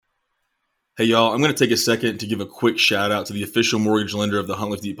Hey, y'all, I'm going to take a second to give a quick shout out to the official mortgage lender of the Hunt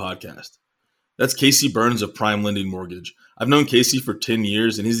Lift Eat podcast. That's Casey Burns of Prime Lending Mortgage. I've known Casey for 10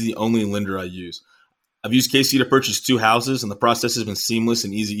 years, and he's the only lender I use. I've used Casey to purchase 2 houses, and the process has been seamless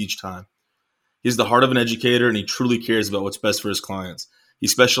and easy each time. He's the heart of an educator, and he truly cares about what's best for his clients. He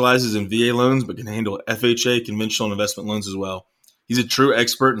specializes in VA loans, but can handle FHA, conventional, and investment loans as well. He's a true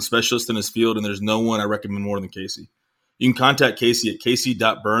expert and specialist in his field, and there's no one I recommend more than Casey. You can contact Casey at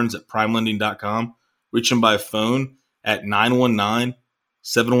casey.burns@primelending.com. Reach him by phone at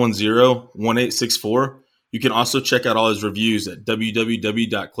 919-710-1864. You can also check out all his reviews at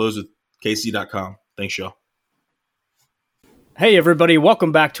www.closewithcasey.com. Thanks, y'all. Hey, everybody.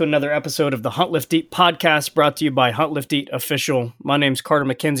 Welcome back to another episode of the Hunt Lift Eat podcast, brought to you by Hunt Lift Eat Official. My name's Carter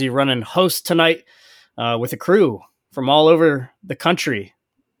McKenzie, running host tonight with a crew from all over the country.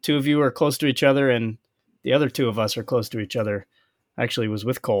 2 of you are close to each other, and the other 2 of us are close to each other. Actually was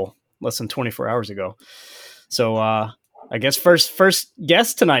with Cole less than 24 hours ago. So I guess first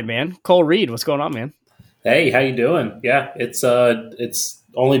guest tonight, man. Cole Reed, what's going on, man? Hey, how you doing? Yeah, it's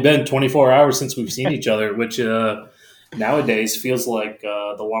only been 24 hours since we've seen each other, which nowadays feels like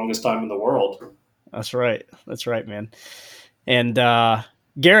the longest time in the world. That's right, man. And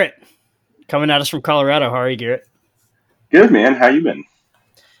Garrett, coming at us from Colorado. How are you, Garrett? Good, man. How you been?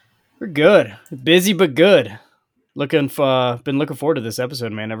 We're good. Busy but good. Been looking forward to this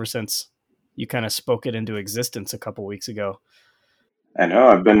episode, man, ever since you kind of spoke it into existence a couple weeks ago. I know.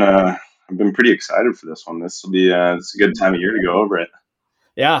 I've been pretty excited for this one. This will be it's a good time of year to go over it.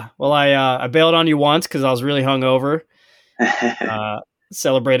 Yeah. Well, I bailed on you once because I was really hungover.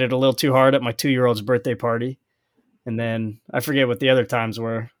 Celebrated a little too hard at my 2-year-old's birthday party, and then I forget what the other times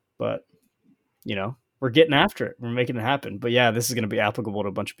were, but we're getting after it. We're making it happen. But yeah, this is going to be applicable to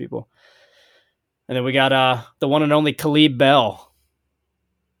a bunch of people. And then we got the one and only Khalib Bell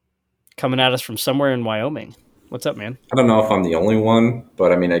coming at us from somewhere in Wyoming. What's up, man? I don't know if I'm the only one,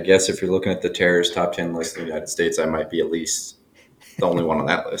 but I mean, I guess if you're looking at the terrorist top 10 list in the United States, I might be at least the only one on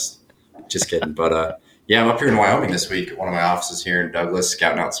that list. Just kidding. But yeah, I'm up here in Wyoming this week at one of my offices here in Douglas,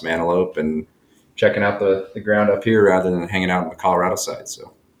 scouting out some antelope and checking out the ground up here rather than hanging out on the Colorado side.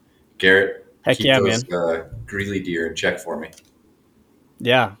 So, Garrett, heck keep yeah, those man. Greeley deer in check for me.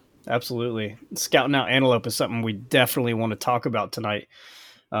 Yeah, absolutely. Scouting out antelope is something we definitely want to talk about tonight.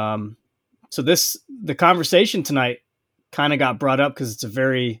 So the conversation tonight kind of got brought up because it's a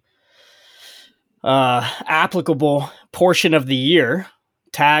very applicable portion of the year.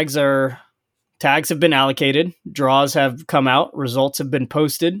 Tags have been allocated, draws have come out, results have been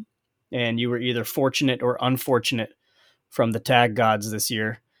posted, and you were either fortunate or unfortunate from the tag gods this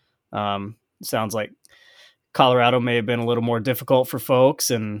year. Sounds like Colorado may have been a little more difficult for folks,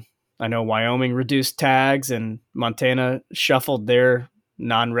 and I know Wyoming reduced tags, and Montana shuffled their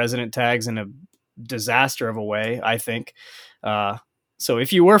non-resident tags in a disaster of a way, I think. So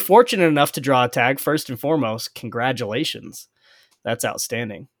if you were fortunate enough to draw a tag, first and foremost, congratulations. That's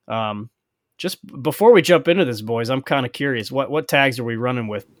outstanding. Just before we jump into this, boys, I'm kind of curious. What tags are we running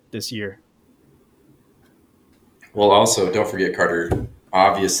with this year? Well, also, don't forget, Carter,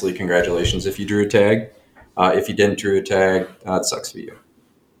 obviously, congratulations if you drew a tag. If you didn't drew a tag, it sucks for you.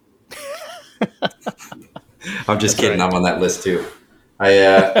 I'm just kidding. Right. I'm on that list, too.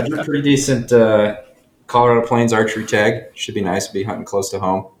 I drew a pretty decent Colorado Plains archery tag. Should be nice to be hunting close to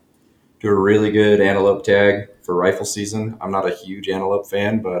home. Do a really good antelope tag for rifle season. I'm not a huge antelope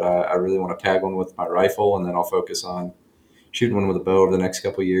fan, but I really want to tag one with my rifle, and then I'll focus on shooting one with a bow over the next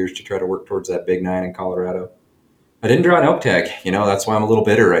couple of years to try to work towards that big 9 in Colorado. I didn't draw an elk tag. That's why I'm a little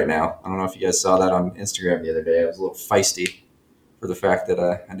bitter right now. I don't know if you guys saw that on Instagram the other day. I was a little feisty for the fact that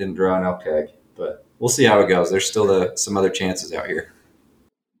I didn't draw an elk tag, but we'll see how it goes. There's still some other chances out here.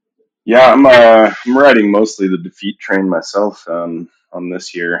 Yeah, I'm riding mostly the defeat train myself on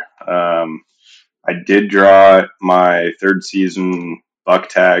this year. I did draw my 3rd season buck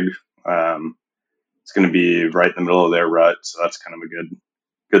tag. It's going to be right in the middle of their rut, so that's kind of a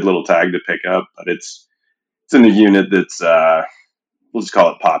good little tag to pick up. But it's in a unit that's we'll just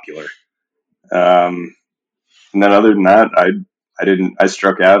call it popular. And then other than that, I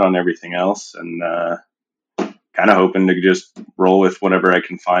struck out on everything else, and kind of hoping to just roll with whatever I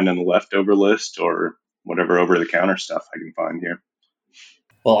can find on the leftover list or whatever over-the-counter stuff I can find here.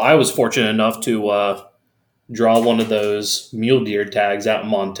 Well, I was fortunate enough to draw one of those mule deer tags out in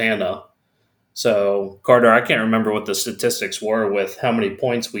Montana. So, Carter, I can't remember what the statistics were with how many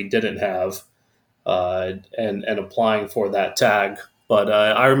points we didn't have and applying for that tag. But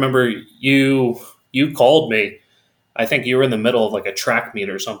I remember you called me. I think you were in the middle of like a track meet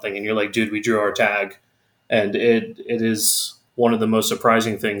or something, and you're like, dude, we drew our tag. And it is one of the most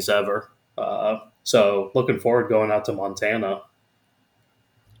surprising things ever. So looking forward going out to Montana.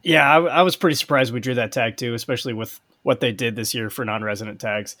 Yeah, I was pretty surprised we drew that tag too, especially with what they did this year for non-resident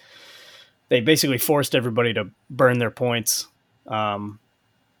tags. They basically forced everybody to burn their points. And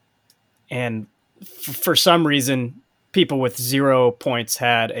for some reason, people with 0 points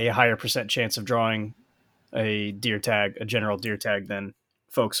had a higher percent chance of drawing a deer tag, a general deer tag, than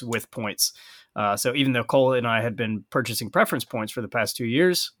folks with points. So even though Cole and I had been purchasing preference points for the past 2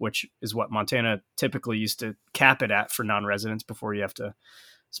 years, which is what Montana typically used to cap it at for non-residents before you have to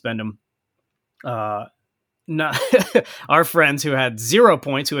spend them, not our friends who had 0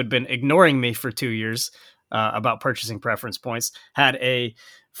 points, who had been ignoring me for 2 years about purchasing preference points, had a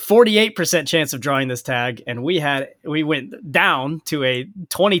 48% chance of drawing this tag, and we went down to a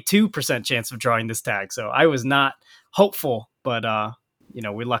 22% chance of drawing this tag. So I was not hopeful, but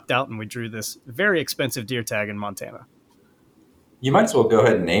we lucked out and we drew this very expensive deer tag in Montana. You might as well go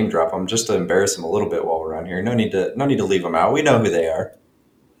ahead and name drop them just to embarrass them a little bit while we're on here. No need to leave them out. We know who they are.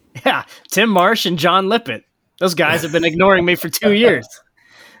 Yeah, Tim Marsh and John Lippett. Those guys have been ignoring me for 2 years,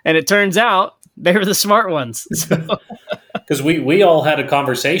 and it turns out they were the smart ones. Because we all had a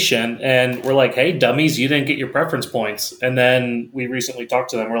conversation and we're like, hey, dummies, you didn't get your preference points. And then we recently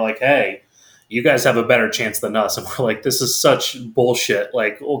talked to them. We're like, hey, you guys have a better chance than us. And we're like, this is such bullshit.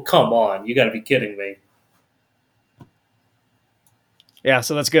 Like, oh, come on. You got to be kidding me. Yeah,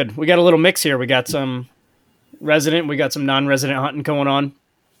 so that's good. We got a little mix here. We got some resident, we got some non-resident hunting going on.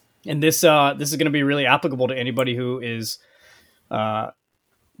 And this is going to be really applicable to anybody who is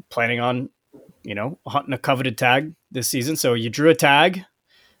planning on, hunting a coveted tag this season. So you drew a tag.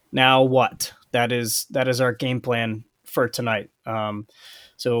 Now what? That is our game plan for tonight.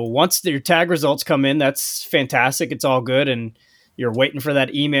 So once your tag results come in, that's fantastic. It's all good. And you're waiting for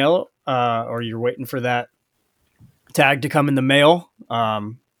that email or you're waiting for that tag to come in the mail.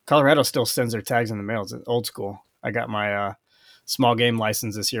 Colorado still sends their tags in the mail. It's old school. I got my small game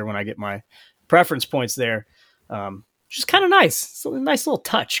license this year when I get my preference points there. Which is kind of nice. It's a nice little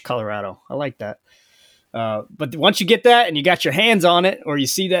touch, Colorado. I like that. But once you get that and you got your hands on it, or you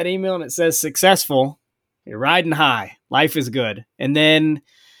see that email and it says successful, you're riding high. Life is good. And then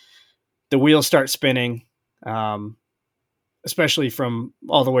the wheels start spinning, especially from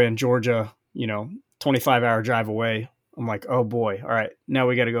all the way in Georgia, 25-hour drive away. I'm like, oh boy. All right. Now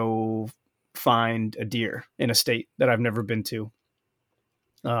we got to go find a deer in a state that I've never been to.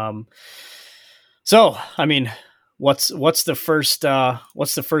 So, I mean, what's the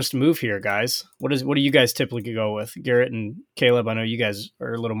first move here, guys? What do you guys typically go with? Garrett and Caleb, I know you guys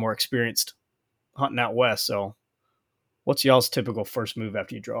are a little more experienced hunting out west. So what's y'all's typical first move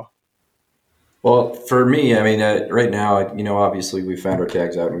after you draw? Well, for me, I mean, right now, obviously we found our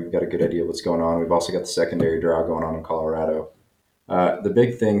tags out and we've got a good idea of what's going on. We've also got the secondary draw going on in Colorado. The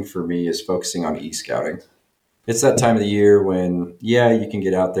big thing for me is focusing on e-scouting. It's that time of the year when, you can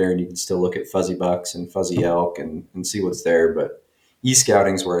get out there and you can still look at fuzzy bucks and fuzzy elk and see what's there. But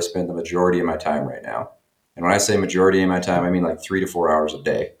e-scouting is where I spend the majority of my time right now. And when I say majority of my time, I mean like 3 to 4 hours a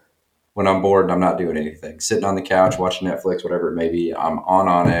day. When I'm bored and I'm not doing anything, sitting on the couch, watching Netflix, whatever it may be, I'm on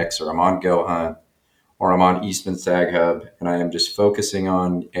onX or I'm on Go Hunt or I'm on Eastman's Tag Hub, and I am just focusing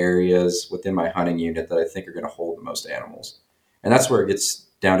on areas within my hunting unit that I think are going to hold the most animals. And that's where it gets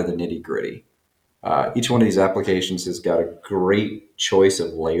down to the nitty gritty. Each one of these applications has got a great choice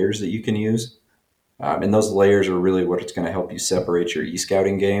of layers that you can use. And those layers are really what's going to help you separate your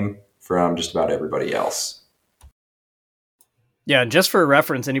e-scouting game from just about everybody else. Yeah, just for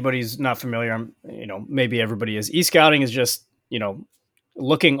reference, anybody who's not familiar, maybe everybody is. E-scouting is just,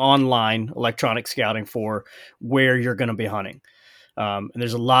 looking online, electronic scouting for where you're going to be hunting. And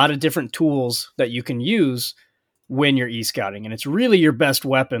there's a lot of different tools that you can use when you're e-scouting. And it's really your best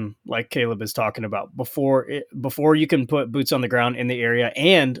weapon, like Caleb is talking about, before you can put boots on the ground in the area.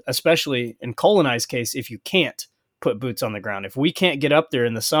 And especially in Cole and I's case, if you can't put boots on the ground, if we can't get up there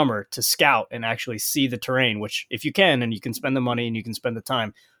in the summer to scout and actually see the terrain, which if you can, and you can spend the money and you can spend the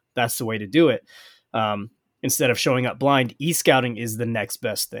time, that's the way to do it. Instead of showing up blind, e-scouting is the next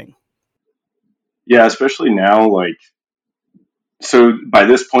best thing. Yeah, especially now, so by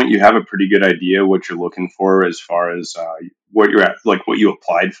this point, you have a pretty good idea what you're looking for as far as what you're at, like what you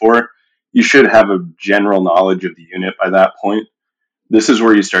applied for. You should have a general knowledge of the unit by that point. This is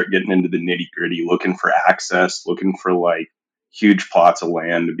where you start getting into the nitty gritty, looking for access, looking for huge plots of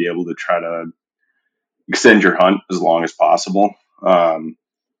land to be able to try to extend your hunt as long as possible. And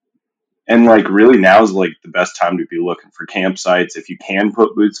really now is the best time to be looking for campsites. If you can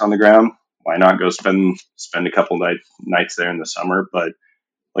put boots on the ground, why not go spend a couple nights there in the summer? But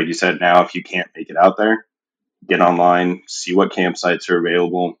like you said, now if you can't make it out there, get online, see what campsites are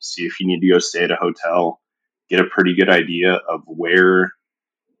available, see if you need to go stay at a hotel, get a pretty good idea of where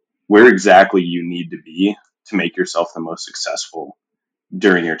exactly you need to be to make yourself the most successful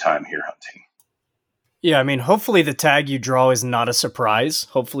during your time here hunting. Yeah, I mean, hopefully the tag you draw is not a surprise.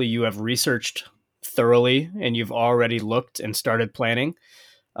 Hopefully you have researched thoroughly and you've already looked and started planning.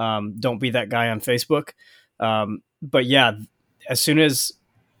 Don't be that guy on Facebook. But yeah, as soon as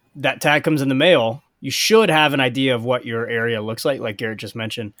that tag comes in the mail, you should have an idea of what your area looks like Garrett just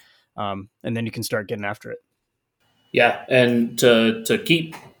mentioned. And then you can start getting after it. Yeah, and to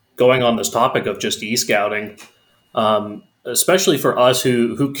keep going on this topic of just e-scouting, especially for us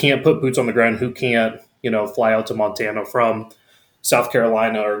who can't put boots on the ground, who can't fly out to Montana from South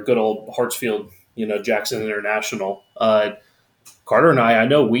Carolina or good old Hartsfield, Jackson International. Carter and I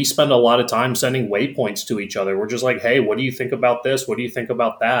know we spend a lot of time sending waypoints to each other. We're just like, hey, what do you think about this? What do you think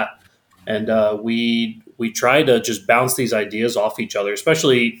about that? And we try to just bounce these ideas off each other,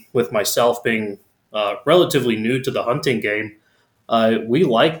 especially with myself being relatively new to the hunting game. We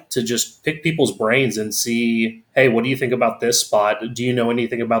like to just pick people's brains and see, hey, what do you think about this spot? Do you know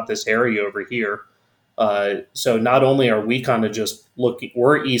anything about this area over here? So not only are we kind of just looking,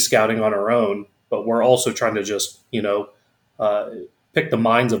 we're e-scouting on our own, but we're also trying to just, pick the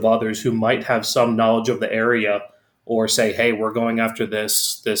minds of others who might have some knowledge of the area or say, hey, we're going after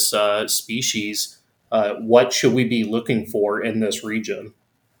this species. What should we be looking for in this region?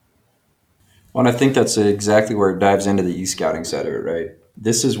 Well, and I think that's exactly where it dives into the e-scouting side of it, right?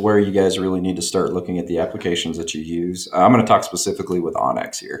 This is where you guys really need to start looking at the applications that you use. I'm going to talk specifically with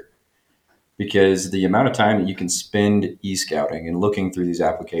onX here, because the amount of time that you can spend e-scouting and looking through these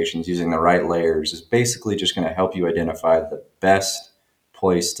applications using the right layers is basically just going to help you identify the best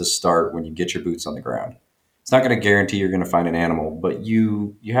place to start when you get your boots on the ground. It's not going to guarantee you're going to find an animal, but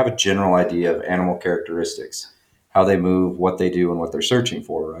you have a general idea of animal characteristics, how they move, what they do, and what they're searching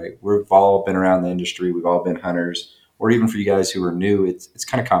for, right? We've all been around the industry. We've all been hunters, or even for you guys who are new, it's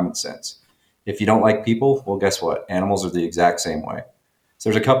kind of common sense. If you don't like people, well, guess what? Animals are the exact same way. So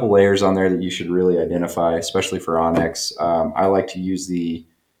there's a couple layers on there that you should really identify, especially for onX. I like to use the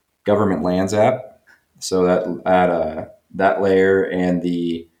Government Lands app. So that layer and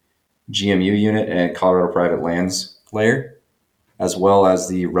the GMU unit and Colorado Private Lands layer, as well as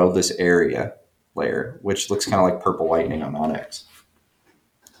the roadless area layer, which looks kind of like purple lightning on onX.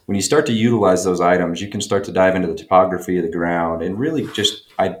 When you start to utilize those items, you can start to dive into the topography of the ground and really just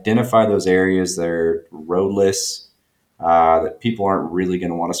identify those areas that are roadless, that people aren't really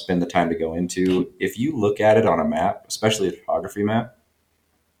going to want to spend the time to go into. If you look at it on a map, especially a topography map,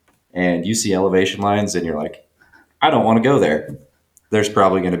 and you see elevation lines and you're like, I don't want to go there, there's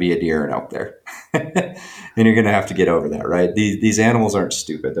probably going to be a deer and elk there. And you're going to have to get over that, right? These animals aren't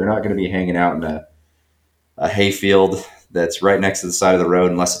stupid. They're not going to be hanging out in a hayfield that's right next to the side of the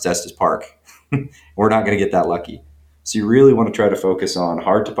road unless it's Estes Park. We're not going to get that lucky. So you really want to try to focus on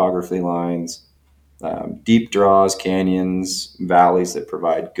hard topography lines, deep draws, canyons, valleys that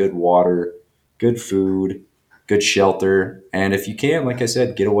provide good water, good food, good shelter. And if you can, like I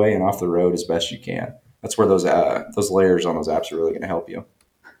said, get away and off the road as best you can. That's where those layers on those apps are really going to help you.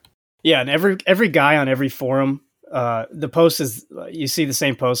 Yeah, and every guy on every forum, the post is, you see the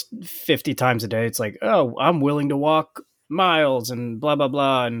same post 50 times a day. It's like, oh, I'm willing to walk miles and blah, blah,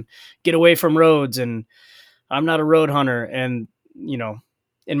 blah, and get away from roads, and I'm not a road hunter. And,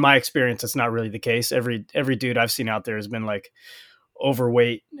 in my experience, it's not really the case. Every dude I've seen out there has been like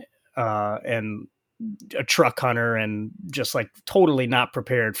overweight and a truck hunter and just like totally not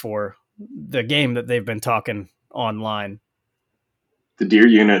prepared for the game that they've been talking online. The deer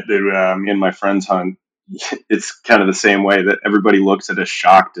unit that me and my friends hunt, it's kind of the same way that everybody looks at us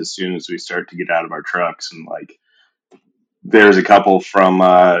shocked as soon as we start to get out of our trucks. And like, there's a couple from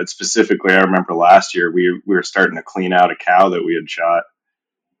specifically, I remember last year we were starting to clean out a cow that we had shot,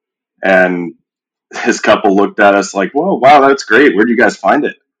 and this couple looked at us like, whoa, wow, that's great. Where'd you guys find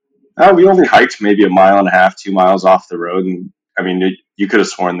it? Oh, we only hiked maybe 1.5 miles, 2 miles off the road. And I mean, you could have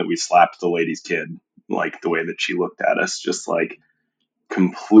sworn that we slapped the lady's kid, like the way that she looked at us, just like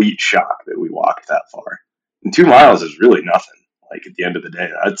complete shock that we walked that far. And 2 miles is really nothing. Like at the end of the day,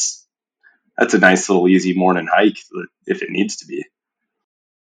 that's a nice little easy morning hike if it needs to be.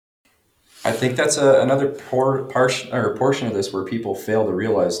 I think that's another portion of this where people fail to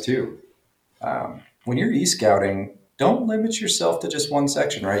realize too. When you're e-scouting, don't limit yourself to just one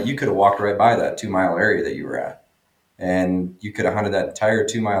section, right? You could have walked right by that 2 mile area that you were at, and you could have hunted that entire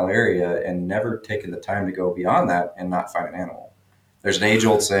 2 mile area and never taken the time to go beyond that and not find an animal. There's an age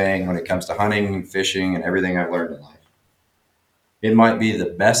old saying when it comes to hunting and fishing and everything I've learned in life: It might be the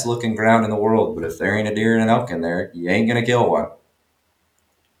best looking ground in the world, but if there ain't a deer and an elk in there, you ain't going to kill one.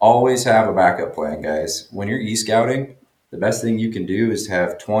 Always have a backup plan, guys. When you're e-scouting, the best thing you can do is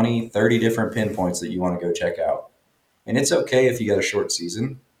have 20, 30 different pinpoints that you want to go check out. And it's okay if you got a short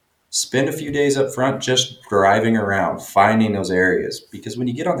season. Spend a few days up front just driving around, finding those areas. Because when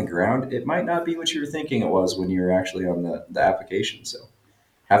you get on the ground, it might not be what you were thinking it was when you were actually on the application. So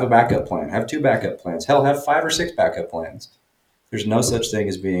have a backup plan. Have 2 backup plans. Hell, have 5 or 6 backup plans. There's no such thing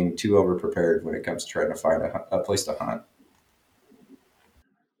as being too over-prepared when it comes to trying to find a place to hunt.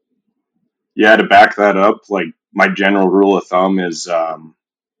 Yeah, to back that up, like my general rule of thumb is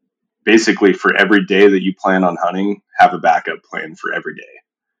basically for every day that you plan on hunting, have a backup plan for every day.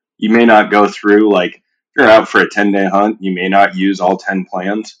 You may not go through, like, if you're out for a 10-day hunt, you may not use all 10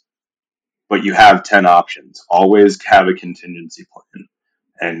 plans, but you have 10 options. Always have a contingency plan.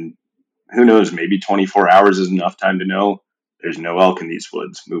 And who knows, maybe 24 hours is enough time to know there's no elk in these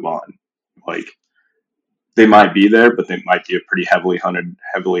woods. Move on. Like, they might be there, but they might be a pretty heavily hunted,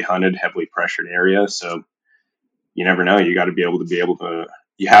 heavily pressured area. So you never know. You got to be able to,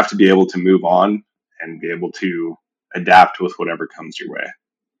 you have to be able to move on and be able to adapt with whatever comes your way.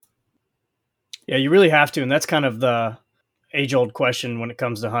 Yeah, you really have to. And that's kind of the age-old question when it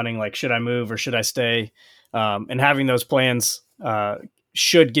comes to hunting, like, should I move or should I stay? And having those plans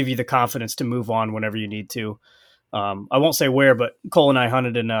should give you the confidence to move on whenever you need to. I won't say where, but Cole and I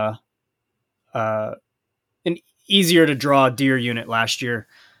hunted in an easier to draw deer unit last year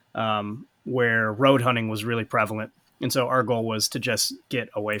where road hunting was really prevalent. And so our goal was to just get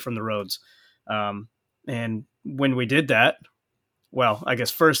away from the roads. And when we did that, well, I guess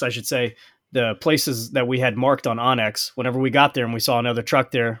first I should say the places that we had marked on Onyx, whenever we got there and we saw another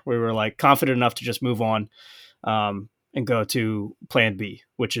truck there, we were like confident enough to just move on and go to plan B,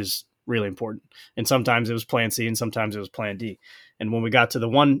 which is really important. And sometimes it was plan C and sometimes it was plan D. And when we got to the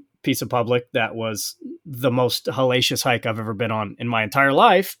one piece of public that was the most hellacious hike I've ever been on in my entire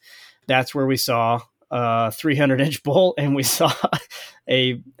life, that's where we saw a 300-inch bull and we saw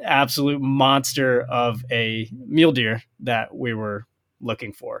a absolute monster of a mule deer that we were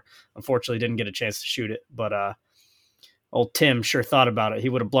looking for. Unfortunately, didn't get a chance to shoot it, but old Tim sure thought about it. He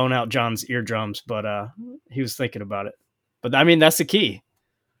would have blown out John's eardrums, but he was thinking about it. But I mean, that's the key.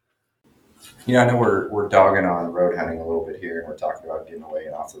 You know, I know we're dogging on road hunting a little bit here, and we're talking about getting away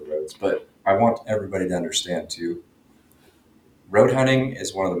and off the roads, but I want everybody to understand too, road hunting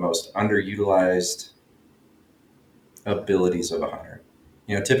is one of the most underutilized abilities of a hunter.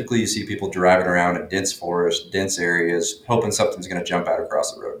 You know, typically you see people driving around in dense forest, dense areas, hoping something's going to jump out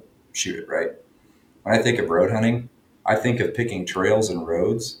across the road, shoot it, right? When I think of road hunting, I think of picking trails and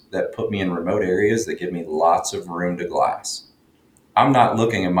roads that put me in remote areas that give me lots of room to glass. I'm not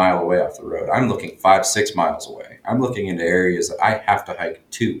looking a mile away off the road. I'm looking 5-6 miles away. I'm looking into areas that I have to hike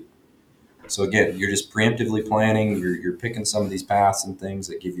to. So again, you're just preemptively planning. You're picking some of these paths and things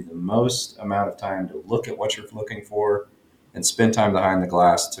that give you the most amount of time to look at what you're looking for and spend time behind the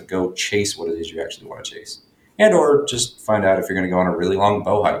glass to go chase what it is you actually want to chase. And or just find out if you're going to go on a really long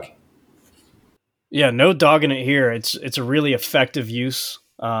bow hike. Yeah, no dogging it here. It's a really effective use.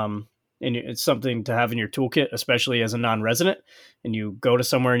 And it's something to have in your toolkit, especially as a non-resident, and you go to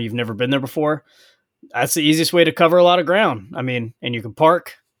somewhere and you've never been there before. That's the easiest way to cover a lot of ground. I mean, and you can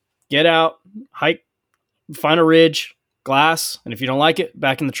park, get out, hike, find a ridge, glass, and if you don't like it,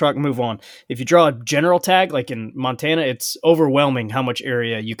 back in the truck, move on. If you draw a general tag, like in Montana, it's overwhelming how much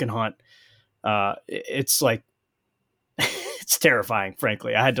area you can hunt. It's like, it's terrifying,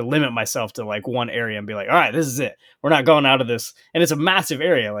 frankly. I had to limit myself to like one area and be like, all right, this is it. We're not going out of this. And it's a massive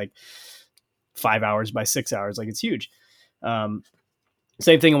area, like 5 hours by 6 hours. Like, it's huge.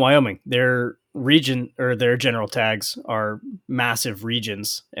 Same thing in Wyoming. Their region or their general tags are massive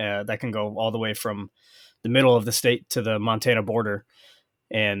regions that can go all the way from the middle of the state to the Montana border.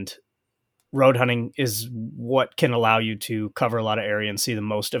 And road hunting is what can allow you to cover a lot of area and see the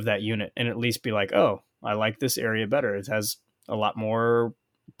most of that unit and at least be like, oh, I like this area better. It has a lot more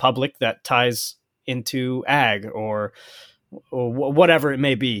public that ties into ag or whatever it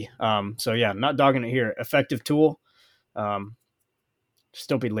may be. So yeah, not dogging it here. Effective tool. Just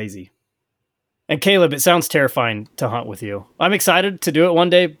don't be lazy. And Caleb, it sounds terrifying to hunt with you. I'm excited to do it one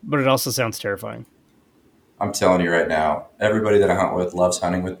day, but it also sounds terrifying. I'm telling you right now, everybody that I hunt with loves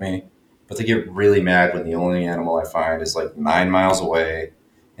hunting with me, but they get really mad when the only animal I find is like 9 miles away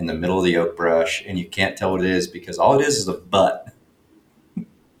in the middle of the oak brush, and you can't tell what it is because all it is a butt.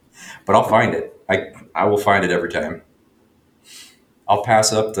 But I'll find it. I will find it every time. I'll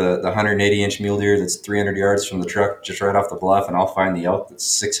pass up the 180-inch mule deer that's 300 yards from the truck just right off the bluff, and I'll find the elk that's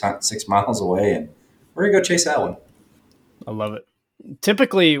 6 miles away, and we're going to go chase that one. I love it.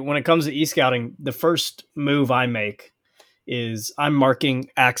 typically when it comes to e-scouting, the first move I make is I'm marking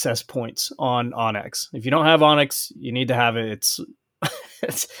access points on onX. If you don't have onX, you need to have it.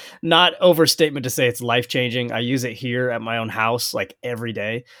 It's not overstatement to say it's life-changing. I use it here at my own house like every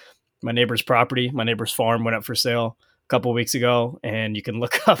day. My neighbor's property, my neighbor's farm went up for sale a couple of weeks ago, and you can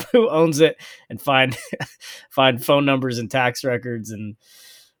look up who owns it and find phone numbers and tax records. And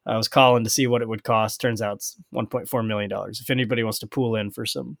I was calling to see what it would cost. Turns out it's $1.4 million. If anybody wants to pool in for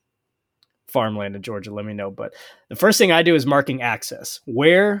some farmland in Georgia, let me know. But the first thing I do is marking access.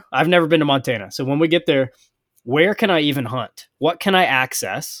 Where I've never been to Montana. So when we get there, where can I even hunt? What can I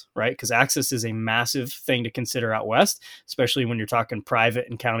access, right? Because access is a massive thing to consider out west, especially when you're talking private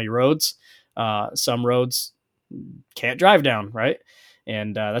and county roads. Some roads can't drive down, right?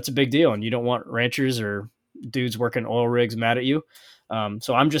 And that's a big deal. And you don't want ranchers or dudes working oil rigs mad at you.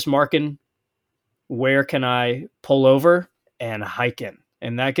 So I'm just marking where can I pull over and hike in.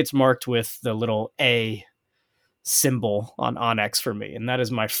 And that gets marked with the little A symbol on onX for me. And that is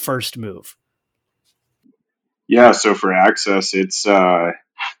my first move. Yeah, so for access, it's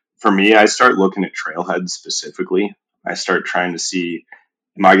for me, I start looking at trailheads specifically. I start trying to see,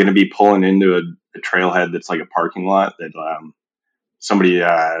 am I going to be pulling into a trailhead that's like a parking lot that somebody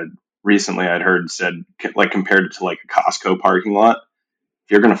recently I'd heard said, like, compared it to like a Costco parking lot.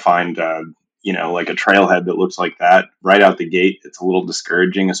 If you're going to find, like a trailhead that looks like that right out the gate, it's a little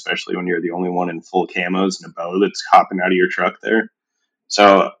discouraging, especially when you're the only one in full camos and a bow that's hopping out of your truck there.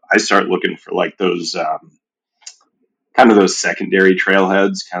 So I start looking for like those kind of those secondary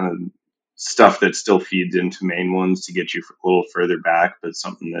trailheads, kind of stuff that still feeds into main ones to get you a little further back, but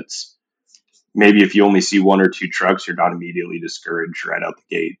something that's maybe if you only see one or two trucks, you're not immediately discouraged right out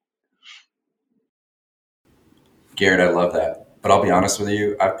the gate. Garrett, I love that. But I'll be honest with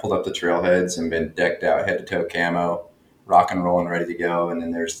you, I've pulled up the trailheads and been decked out head to toe camo, rock and roll and ready to go. And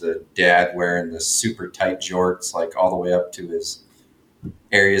then there's the dad wearing the super tight jorts, like all the way up to his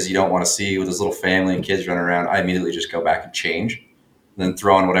areas you don't want to see with his little family and kids running around. I immediately just go back and change, and then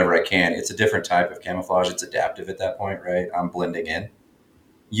throw on whatever I can. It's a different type of camouflage. It's adaptive at that point, right? I'm blending in.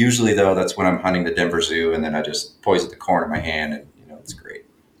 Usually, though, that's when I'm hunting the Denver Zoo, and then I just poise at the corner of my hand, and it's great.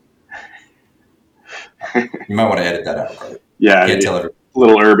 You might want to edit that out, probably. Yeah, can't tell everybody. A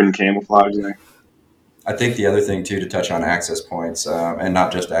little urban camouflage there. I think the other thing, too, to touch on access points, and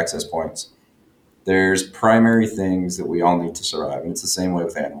not just access points, there's primary things that we all need to survive, and it's the same way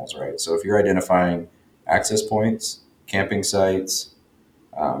with animals, right? So if you're identifying access points, camping sites,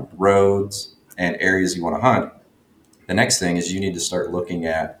 roads, and areas you want to hunt, the next thing is you need to start looking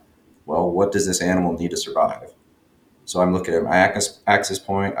at, well, what does this animal need to survive? So I'm looking at my access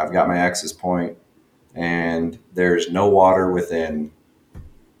point. I've got my access point, and there's no water within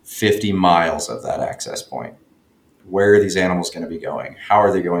 50 miles of that access point. Where are these animals going to be going? How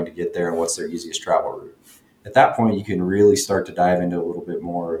are they going to get there? And what's their easiest travel route? At that point, you can really start to dive into a little bit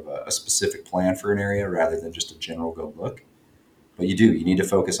more of a specific plan for an area rather than just a general go look. But you need to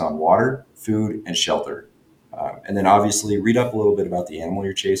focus on water, food, and shelter. And then obviously read up a little bit about the animal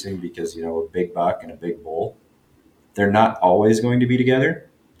you're chasing because, a big buck and a big bull, they're not always going to be together.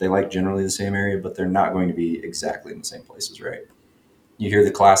 They like generally the same area, but they're not going to be exactly in the same places, right? You hear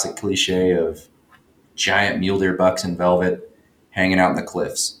the classic cliche of giant mule deer bucks in velvet hanging out in the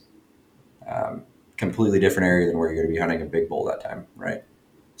cliffs. Completely different area than where you're going to be hunting a big bull that time, right?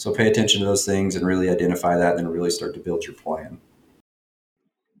 So pay attention to those things and really identify that, and then really start to build your plan.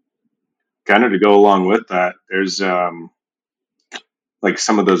 Kind of to go along with that, there's like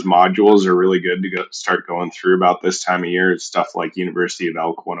some of those modules are really good to start going through about this time of year. It's stuff like University of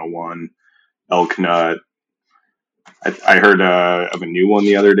Elk 101, Elk Nut. I heard of a new one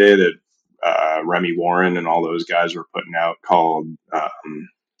the other day that Remy Warren and all those guys were putting out called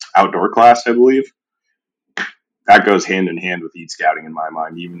Outdoor Class, I believe. That goes hand in hand with e-scouting in my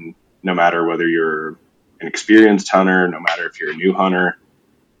mind, even no matter whether you're an experienced hunter, no matter if you're a new hunter.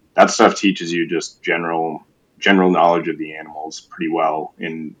 That stuff teaches you just general knowledge of the animals pretty well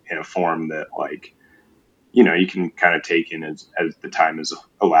in a form that, like, you can kind of take in as the time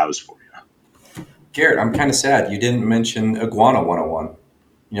allows for you. Garrett, I'm kind of sad you didn't mention Iguana 101.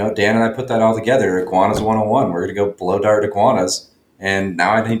 Dan and I put that all together, Iguanas 101. We're going to go blow dart iguanas, and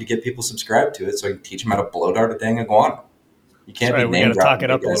now I need to get people subscribed to it so I can teach them how to blow dart a dang iguana. You can't be name dropping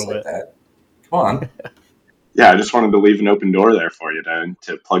big guys like that. Come on. Yeah, I just wanted to leave an open door there for you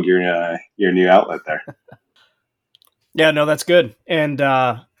to plug your new outlet there. Yeah, no, that's good. And,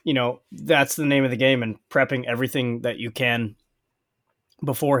 that's the name of the game, and prepping everything that you can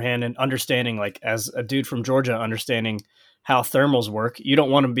beforehand and understanding, like as a dude from Georgia, understanding how thermals work. You don't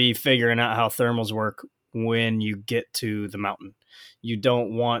want to be figuring out how thermals work when you get to the mountain. You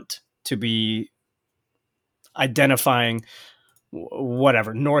don't want to be identifying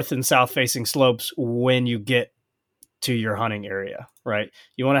whatever north and south facing slopes when you get to your hunting area, right?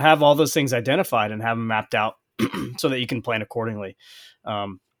 You want to have all those things identified and have them mapped out so that you can plan accordingly.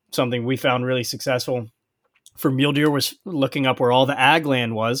 Something we found really successful for mule deer was looking up where all the ag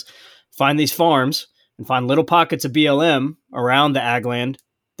land was, find these farms and find little pockets of BLM around the ag land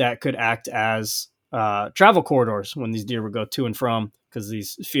that could act as travel corridors when these deer would go to and from, because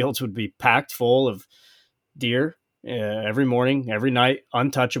these fields would be packed full of deer every morning, every night,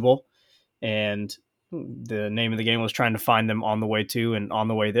 untouchable. And the name of the game was trying to find them on the way to and on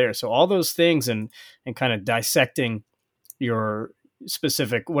the way there. So all those things and kind of dissecting your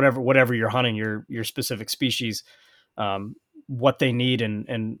specific, whatever you're hunting, your specific species, what they need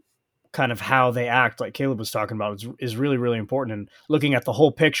and kind of how they act, like Caleb was talking about, is really, really important. And looking at the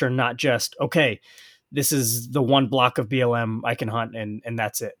whole picture, not just, okay, this is the one block of BLM I can hunt and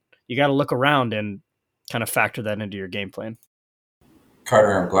that's it. You got to look around and kind of factor that into your game plan.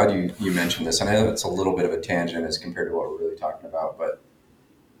 Carter, I'm glad you mentioned this. I know it's a little bit of a tangent as compared to what we're really talking about, but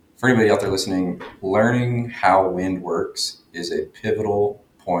for anybody out there listening, learning how wind works is a pivotal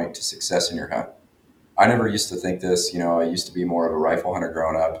point to success in your hunt. I never used to think this. I used to be more of a rifle hunter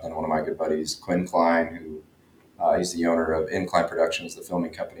growing up, and one of my good buddies, Quinn Klein, who he's the owner of Incline Productions, the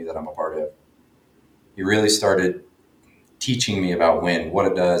filming company that I'm a part of. He really started teaching me about wind, what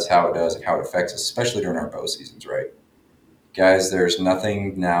it does, and how it affects us, especially during our bow seasons, right? Guys, there's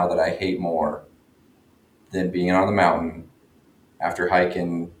nothing now that I hate more than being on the mountain after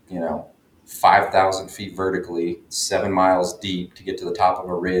hiking, 5,000 feet vertically, 7 miles deep to get to the top of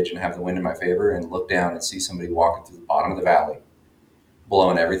a ridge and have the wind in my favor and look down and see somebody walking through the bottom of the valley,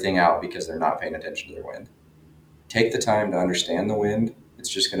 blowing everything out because they're not paying attention to their wind. Take the time to understand the wind. It's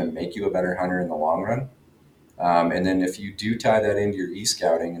just going to make you a better hunter in the long run. And then if you do tie that into your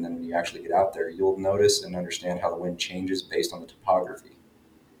e-scouting, and then when you actually get out there, you'll notice and understand how the wind changes based on the topography.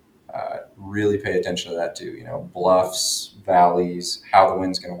 Really pay attention to that too. Bluffs, valleys, how the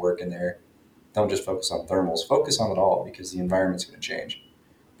wind's going to work in there. Don't just focus on thermals. Focus on it all because the environment's going to change.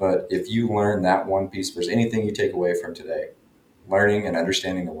 But if you learn that one piece, if there's anything you take away from today, learning and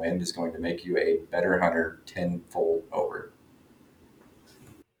understanding the wind is going to make you a better hunter tenfold over.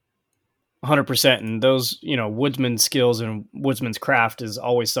 100%. And those, woodsman skills and woodsman's craft is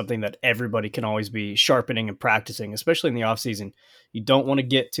always something that everybody can always be sharpening and practicing, especially in the off season. You don't want to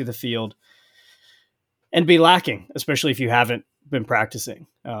get to the field and be lacking, especially if you haven't been practicing.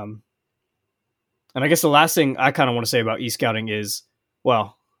 And I guess the last thing I kind of want to say about e-scouting is,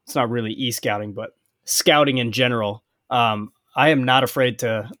 well, it's not really e-scouting, but scouting in general. I am not afraid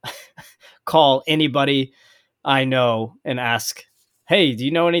to call anybody I know and ask, hey, do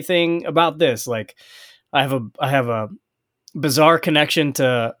you know anything about this? Like I have a bizarre connection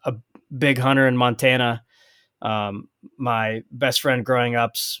to a big hunter in Montana. My best friend growing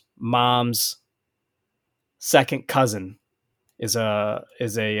up's mom's second cousin is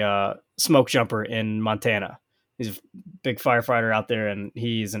a smoke jumper in Montana. He's a big firefighter out there and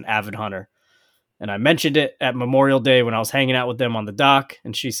he's an avid hunter. And I mentioned it at Memorial Day when I was hanging out with them on the dock.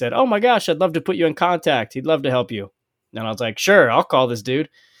 And she said, oh my gosh, I'd love to put you in contact. He'd love to help you. And I was like, sure, I'll call this dude.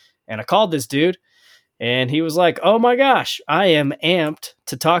 And I called this dude and he was like, oh my gosh, I am amped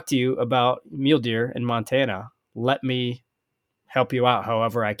to talk to you about mule deer in Montana. Let me help you out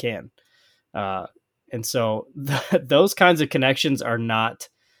however I can. And so those kinds of connections are not,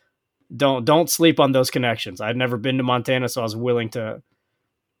 don't sleep on those connections. I'd never been to Montana, so I was willing to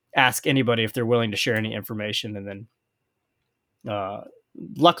ask anybody if they're willing to share any information. And then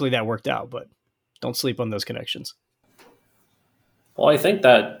luckily that worked out, but don't sleep on those connections. Well, I think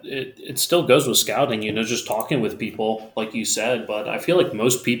that it still goes with scouting, just talking with people, like you said. But I feel like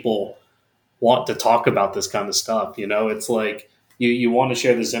most people want to talk about this kind of stuff. It's like you want to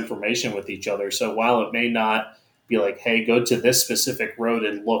share this information with each other. So while it may not be like, hey, go to this specific road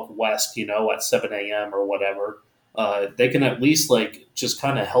and look west, at 7 a.m. or whatever, they can at least just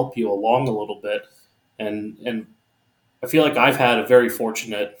kind of help you along a little bit. And I feel like I've had a very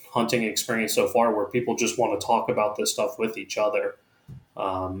fortunate hunting experience so far where people just want to talk about this stuff with each other,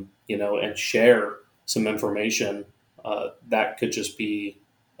 and share some information that could just be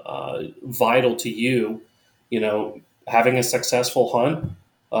vital to you, having a successful hunt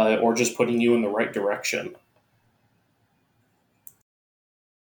or just putting you in the right direction.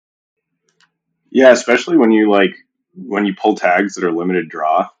 Yeah, especially when you pull tags that are limited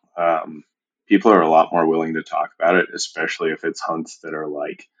draw, people are a lot more willing to talk about it, especially if it's hunts that are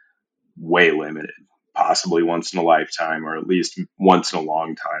way limited, possibly once in a lifetime or at least once in a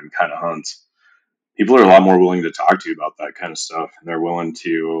long time kind of hunts. people are a lot more willing to talk to you about that kind of stuff. And they're willing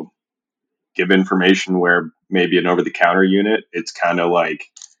to give information where maybe an over-the-counter unit, it's kind of like,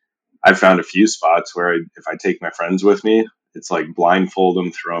 I found a few spots where if I take my friends with me, it's like blindfold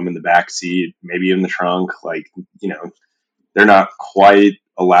them, throw them in the back seat, maybe in the trunk. Like, they're not quite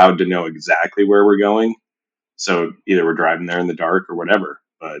allowed to know exactly where we're going. So either we're driving there in the dark or whatever.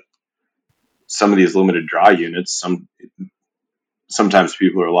 But some of these limited draw units, sometimes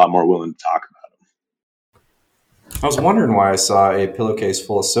people are a lot more willing to talk about them. I was wondering why I saw a pillowcase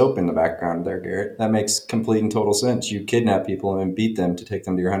full of soap in the background there, Garrett. That makes complete and total sense. You kidnap people and beat them to take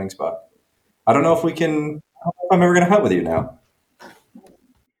them to your hunting spot. I don't know if I'm ever going to hunt with you now.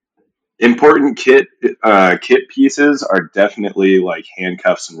 Important kit pieces are definitely like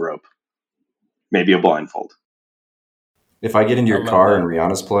handcuffs and rope. Maybe a blindfold. If I get into your car and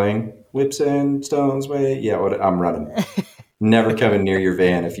Rihanna's playing Whips and Stones Way, yeah, I'm running. Never coming near your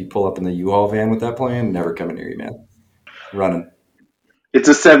van. If you pull up in the U-Haul van with that playing, never coming near you, man. Running. It's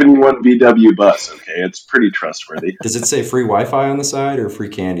a 71 VW bus, okay? It's pretty trustworthy. Does it say free Wi-Fi on the side or free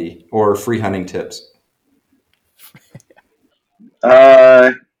candy or free hunting tips?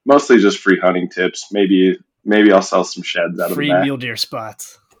 Mostly just free hunting tips. Maybe I'll sell some sheds out of the back. Free mule deer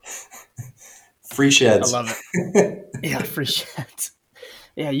spots. Free sheds. I love it. Yeah, free sheds.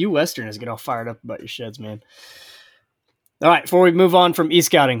 Yeah, you Westerners get all fired up about your sheds, man. All right, before we move on from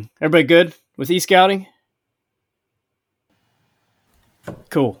e-scouting, everybody good with e-scouting?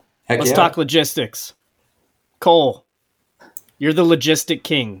 Cool. Let's talk logistics. Cole, you're the logistic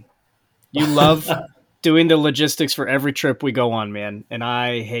king. You love doing the logistics for every trip we go on, man, and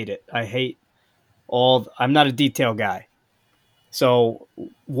I hate it. I'm not a detail guy. So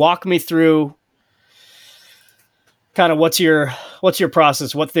walk me through kind of what's your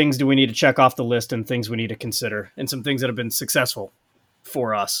process? What things do we need to check off the list and things we need to consider, and some things that have been successful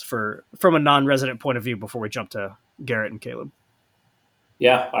for us from a non-resident point of view before we jump to Garrett and Caleb?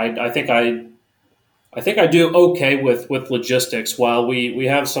 Yeah, I think I do okay with logistics. While we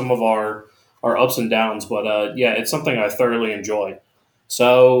have some of our ups and downs, but yeah, it's something I thoroughly enjoy.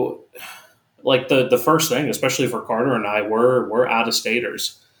 So, like the first thing, especially for Carter and I, we're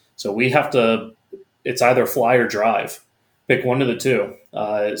out-of-staters, so we have to. It's either fly or drive. Pick one of the two.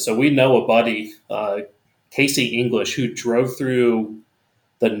 So we know a buddy, Casey English, who drove through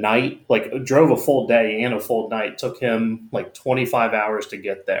the night, like drove a full day and a full night. Took him like 25 hours to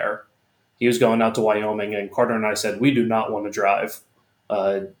get there. He was going out to Wyoming, and Carter and I said, we do not want to drive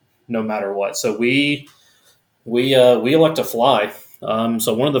no matter what. So we elect to fly.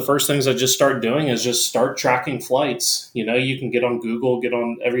 So one of the first things I just start doing is just start tracking flights. You can get on Google, get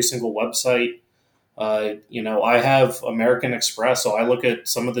on every single website. I have American Express, so I look at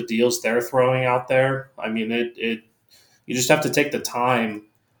some of the deals they're throwing out there. I mean, you just have to take the time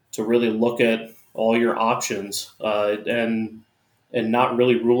to really look at all your options and not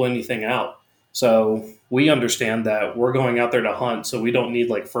really rule anything out. So we understand that we're going out there to hunt, so we don't need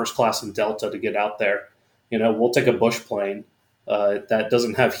like first class and Delta to get out there. We'll take a bush plane that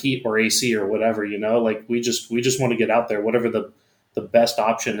doesn't have heat or AC or whatever. Like we just want to get out there, whatever the best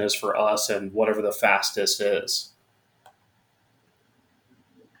option is for us and whatever the fastest is.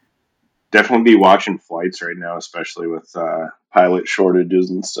 Definitely be watching flights right now, especially with pilot shortages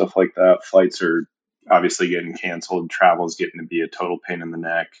and stuff like that. Flights are obviously getting canceled. Travel's getting to be a total pain in the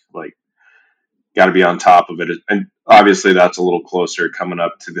neck. Like, got to be on top of it. And obviously that's a little closer coming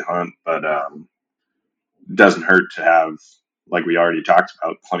up to the hunt, but it doesn't hurt to have, like we already talked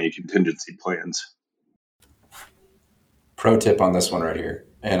about, plenty of contingency plans. Pro tip on this one right here,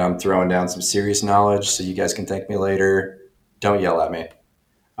 and I'm throwing down some serious knowledge so you guys can thank me later. Don't yell at me.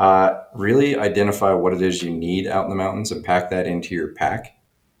 Really identify what it is you need out in the mountains and pack that into your pack.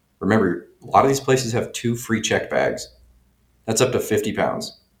 Remember, a lot of these places have 2 free check bags. That's up to 50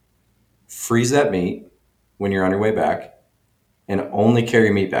 pounds. Freeze that meat when you're on your way back and only carry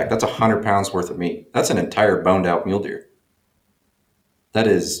meat back. That's 100 pounds worth of meat. That's an entire boned out mule deer. That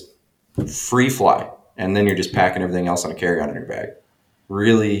is free fly. And then you're just packing everything else on a carry-on in your bag.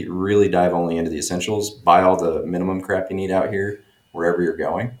 Really, really dive only into the essentials. Buy all the minimum crap you need out here, wherever you're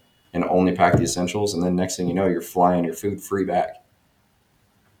going, and only pack the essentials. And then next thing you know, you're flying your food free back.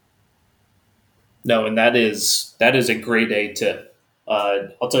 No, and that is a grade A tip.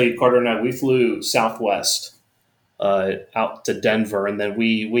 I'll tell you, Carter and I, we flew Southwest out to Denver, and then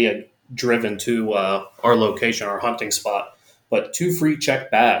we had driven to our location, our hunting spot. But 2 free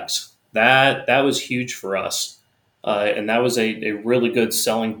check bags. That was huge for us, and that was a really good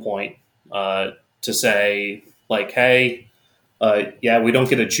selling point to say, like, hey, yeah, we don't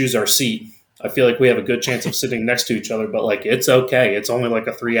get to choose our seat I feel like we have a good chance of sitting next to each other, but like, it's okay. It's only like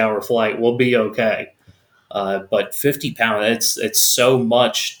a 3-hour flight. We'll be okay. But 50 pounds, it's so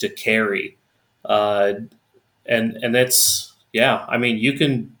much to carry. And it's, yeah, I mean, you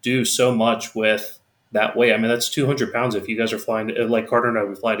can do so much with that weight. I mean, that's 200 pounds if you guys are flying, like Carter and I,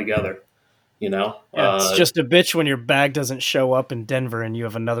 we fly together, you know? Yeah, it's just a bitch when your bag doesn't show up in Denver and you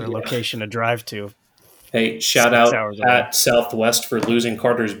have another location to drive to. Hey, shout out at Southwest for losing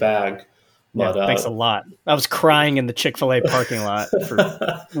Carter's bag. But, yeah, thanks a lot. I was crying in the Chick-fil-A parking lot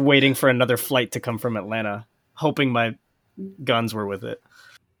for waiting for another flight to come from Atlanta, hoping my guns were with it.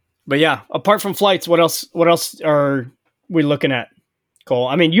 But yeah, apart from flights, what else are we looking at, Cole?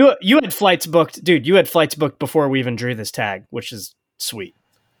 I mean, you had flights booked, dude. You had flights booked before we even drew this tag, which is sweet.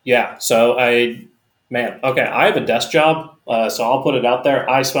 Yeah. So I have a desk job, so I'll put it out there.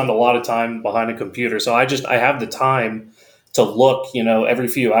 I spend a lot of time behind a computer, so I have the time to look, every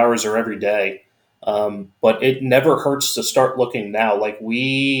few hours or every day. But it never hurts to start looking now. Like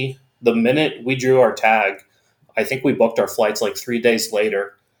the minute we drew our tag, I think we booked our flights like 3 days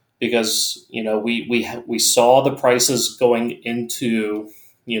later because, we saw the prices going into,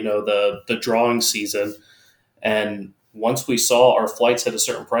 the drawing season. And once we saw our flights at a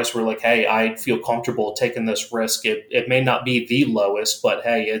certain price, we're like, hey, I feel comfortable taking this risk. It may not be the lowest, but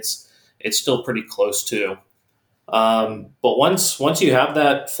hey, it's still pretty close to. But once you have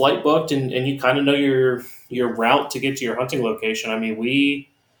that flight booked and you kind of know your route to get to your hunting location, I mean,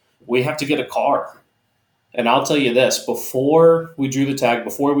 we have to get a car. And I'll tell you this, before we drew the tag,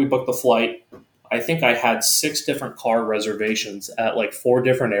 before we booked the flight, I think I had 6 different car reservations at like 4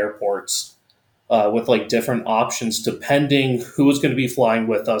 different airports with like different options depending who is going to be flying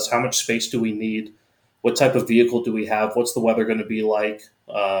with us, how much space do we need, what type of vehicle do we have, what's the weather going to be like.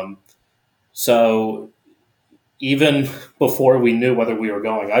 So even before we knew whether we were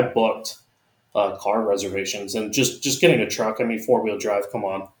going, I booked car reservations and just getting a truck. I mean, 4-wheel drive, come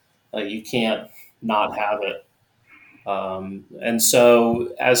on. You can't not have it. And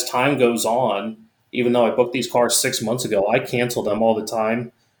so as time goes on, even though I booked these cars 6 months ago, I cancel them all the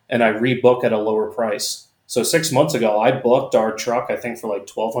time and I rebook at a lower price. So 6 months ago, I booked our truck, I think for like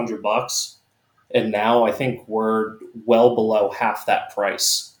 $1,200. And now I think we're well below half that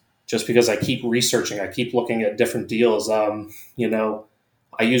price just because I keep researching. I keep looking at different deals. I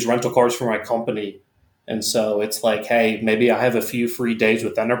use rental cars for my company. And so it's like, hey, maybe I have a few free days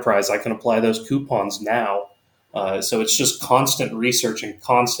with Enterprise. I can apply those coupons now. So it's just constant research and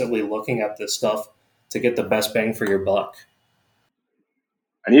constantly looking at this stuff to get the best bang for your buck.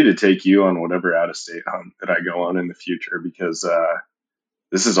 I need to take you on whatever out-of-state hunt that I go on in the future because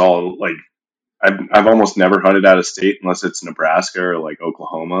this is all like I've almost never hunted out of state unless it's Nebraska or like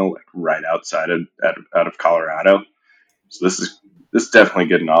Oklahoma, like right outside out of Colorado. So this is definitely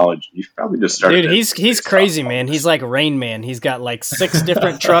good knowledge. You should probably just start. Dude, he's crazy, man. He's like Rain Man. He's got like 6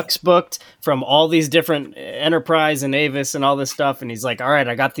 different trucks booked from all these different Enterprise and Avis and all this stuff. And he's like, all right,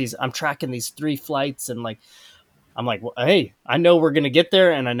 I got these. I'm tracking these 3 flights, and like, I'm like, well, hey, I know we're gonna get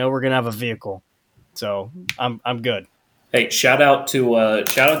there, and I know we're gonna have a vehicle, so I'm good. Hey, shout out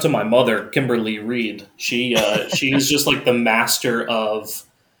to my mother, Kimberly Reed. She's just like the master of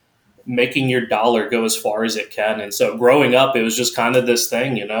making your dollar go as far as it can. And so growing up, it was just kind of this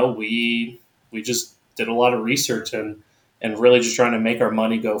thing, we just did a lot of research and really just trying to make our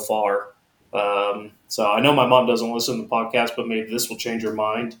money go far. So I know my mom doesn't listen to the podcast, but maybe this will change her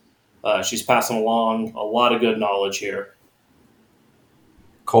mind. She's passing along a lot of good knowledge here.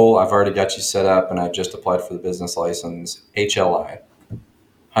 Cole, I've already got you set up, and I just applied for the business license. HLI,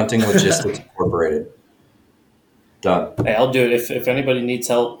 Hunting Logistics Incorporated. Done. Hey, I'll do it if anybody needs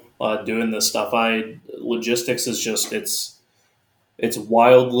help doing this stuff. Logistics is just it's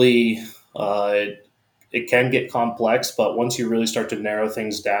wildly. It can get complex, but once you really start to narrow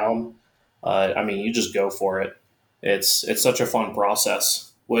things down, you just go for it. It's such a fun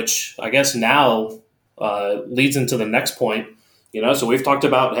process, which I guess now leads into the next point. So we've talked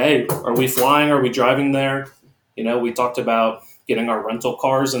about, hey, are we flying? Are we driving there? We talked about getting our rental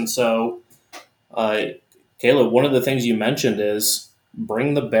cars. And so, Caleb, one of the things you mentioned is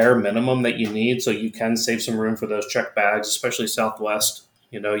bring the bare minimum that you need so you can save some room for those check bags, especially Southwest.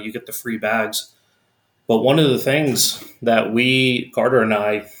 You get the free bags. But one of the things that Carter and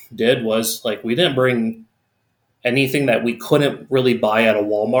I did was like we didn't bring anything that we couldn't really buy at a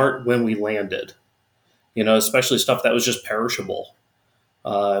Walmart when we landed. Especially stuff that was just perishable.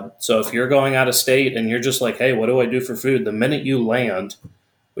 So if you're going out of state and you're just like, hey, what do I do for food? The minute you land,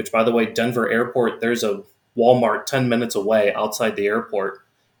 which by the way, Denver Airport, there's a Walmart 10 minutes away outside the airport.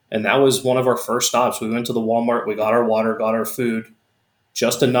 And that was one of our first stops. We went to the Walmart, we got our water, got our food.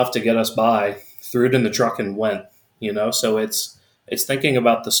 just enough to get us by, threw it in the truck and went, so it's thinking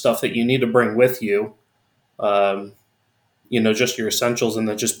about the stuff that you need to bring with you, just your essentials, and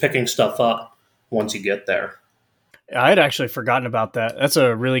then just picking stuff up once you get there. I had actually forgotten about that. That's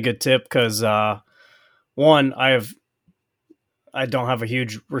a really good tip because one, I don't have a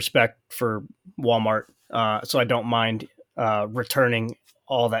huge respect for Walmart, so I don't mind returning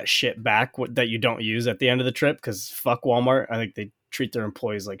all that shit back that you don't use at the end of the trip, because fuck Walmart. I think they treat their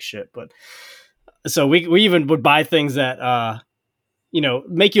employees like shit. But so we even would buy things that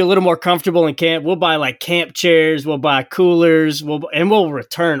make you a little more comfortable in camp. We'll buy like camp chairs, we'll buy coolers, we'll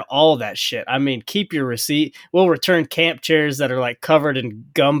return all that shit. I mean, keep your receipt. We'll return camp chairs that are like covered in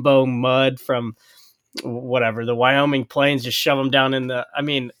gumbo mud from whatever, the Wyoming plains, just shove them down in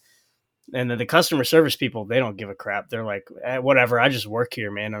and then the customer service people, they don't give a crap. They're like, whatever, I just work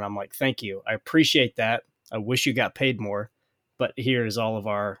here, man. And I'm like, thank you. I appreciate that. I wish you got paid more, but here's all of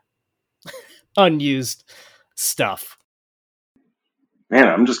our unused stuff. Man,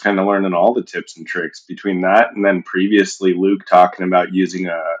 I'm just kind of learning all the tips and tricks between that and then previously Luke talking about using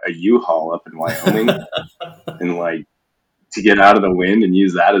a U-Haul up in Wyoming and like to get out of the wind and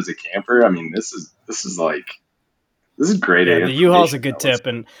use that as a camper. I mean, this is great. Yeah, the U-Haul is a good tip,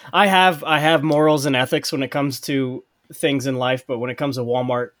 and I have morals and ethics when it comes to things in life, but when it comes to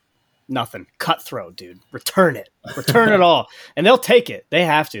Walmart, nothing. Cutthroat, dude. Return it all, and they'll take it. They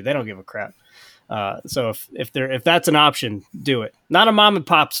have to. They don't give a crap. So if that's an option, do it. Not a mom and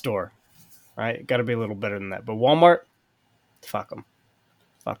pop store, right? Got to be a little better than that. But Walmart, fuck them.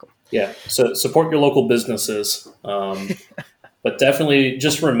 Yeah. So support your local businesses, but definitely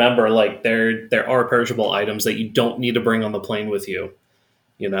just remember, like there are perishable items that you don't need to bring on the plane with you.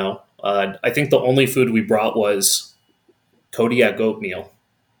 I think the only food we brought was Kodiak oatmeal.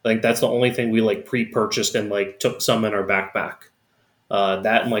 I think that's the only thing we like pre-purchased and like took some in our backpack.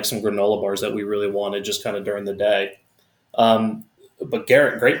 That and like some granola bars that we really wanted just kind of during the day. But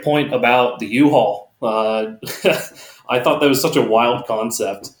Garrett, great point about the U-Haul. I thought that was such a wild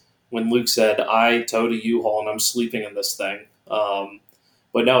concept when Luke said, I towed a U-Haul and I'm sleeping in this thing.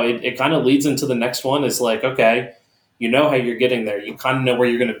 But no, it kind of leads into the next one. It's like, okay, you know how you're getting there. You kind of know where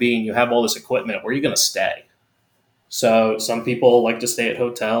you're going to be and you have all this equipment. Where are you going to stay? So some people like to stay at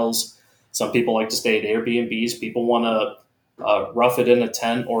hotels. Some people like to stay at Airbnbs. People want to rough it in a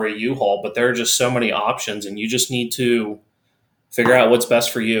tent or a U-Haul, but there are just so many options and you just need to figure out what's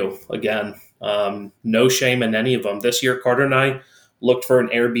best for you. Again, no shame in any of them. This year, Carter and I looked for an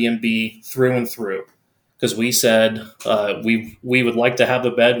Airbnb through and through because we said we would like to have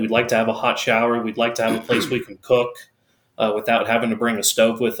a bed. We'd like to have a hot shower. We'd like to have a place we can cook without having to bring a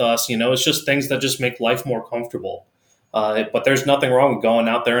stove with us. It's just things that just make life more comfortable. But there's nothing wrong with going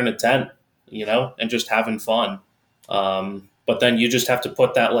out there in a tent, and just having fun. But then you just have to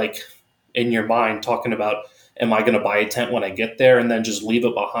put that like in your mind, talking about, am I going to buy a tent when I get there and then just leave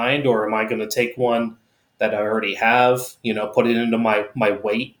it behind? Or am I going to take one that I already have, put it into my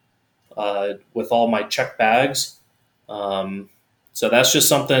weight with all my check bags? So that's just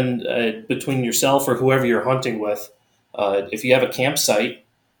something between yourself or whoever you're hunting with. If you have a campsite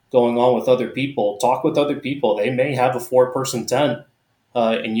going on with other people, talk with other people. They may have a 4-person tent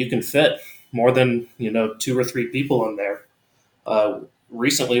and you can fit more than 2 or 3 people in there.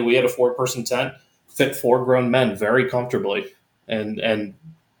 Recently, we had a 4-person tent, fit 4 grown men very comfortably, and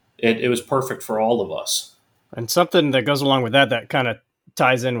it was perfect for all of us. And something that goes along with that kind of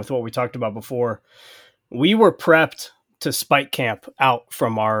ties in with what we talked about before. We were prepped to spike camp out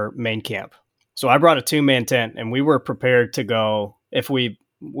from our main camp. So I brought a 2-man tent, and we were prepared to go if we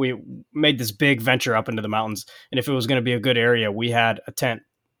made this big venture up into the mountains. And if it was going to be a good area, we had a tent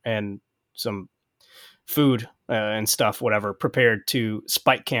and some food and stuff, whatever, prepared to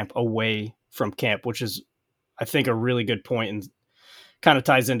spike camp away from camp, which is, I think, a really good point and kind of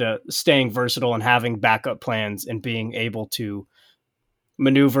ties into staying versatile and having backup plans and being able to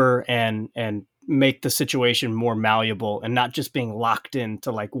maneuver and make the situation more malleable and not just being locked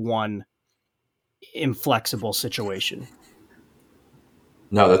into like one inflexible situation.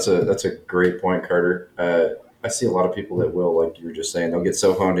 No, that's a great point, Carter. I see a lot of people that will, like you were just saying, they'll get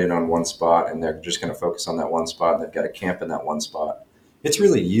so honed in on one spot and they're just going to focus on that one spot and they've got to camp in that one spot. It's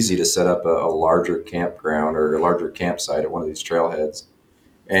really easy to set up a larger campground or a larger campsite at one of these trailheads.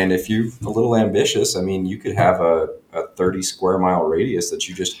 And if you're a little ambitious, I mean, you could have a 30 square mile radius that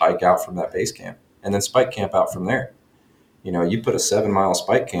you just hike out from that base camp and then spike camp out from there. You put a 7-mile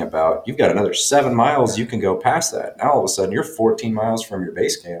spike camp out, you've got another 7 miles you can go past that. Now all of a sudden you're 14 miles from your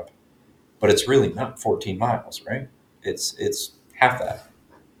base camp. But it's really not 14 miles, right? It's half that.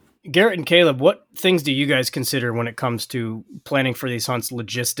 Garrett and Caleb, what things do you guys consider when it comes to planning for these hunts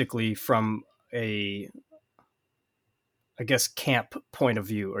logistically from a, I guess, camp point of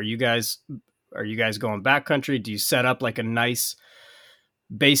view? Are you guys going backcountry? Do you set up like a nice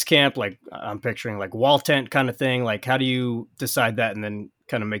base camp? Like I'm picturing like wall tent kind of thing. Like how do you decide that and then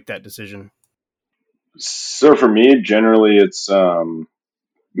kind of make that decision? So for me, generally it's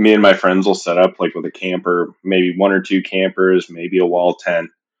me and my friends will set up like with a camper, maybe one or two campers, maybe a wall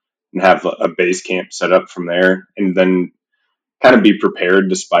tent, and have a base camp set up from there, and then kind of be prepared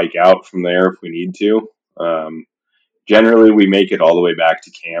to spike out from there if we need to. Generally, we make it all the way back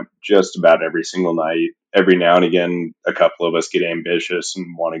to camp just about every single night. Every now and again, a couple of us get ambitious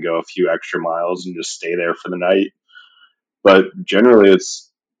and want to go a few extra miles and just stay there for the night. But generally, it's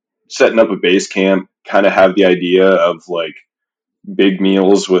setting up a base camp, kind of have the idea of like big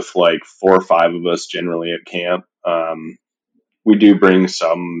meals with like 4 or 5 of us generally at camp. We do bring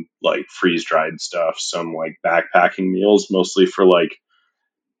some like freeze dried stuff, some like backpacking meals, mostly for like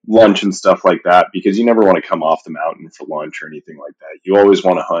lunch and stuff like that, because you never want to come off the mountain for lunch or anything like that. You always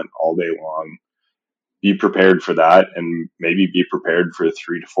want to hunt all day long. Be prepared for that, and maybe be prepared for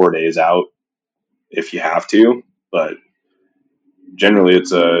 3 to 4 days out if you have to. But generally,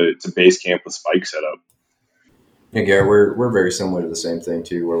 it's a base camp with spike setup. Yeah, Garrett, we're very similar to the same thing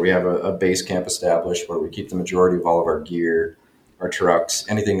too, where we have a base camp established where we keep the majority of all of our gear, our trucks,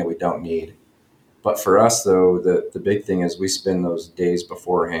 anything that we don't need. But for us, though, the big thing is we spend those days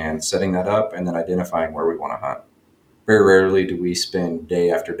beforehand setting that up and then identifying where we want to hunt. Very rarely do we spend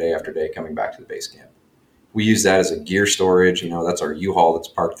day after day after day coming back to the base camp. We use that as a gear storage. That's our U-Haul that's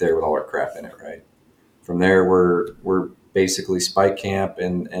parked there with all our crap in it, right? From there, we're basically spike camp.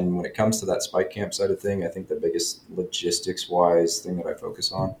 And when it comes to that spike camp side of thing, I think the biggest logistics-wise thing that I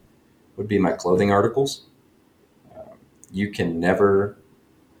focus on would be my clothing articles. You can never...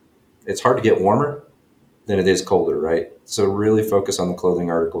 It's hard to get warmer than it is colder, right? So really focus on the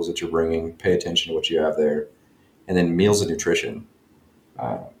clothing articles that you're bringing. Pay attention to what you have there. And then meals and nutrition.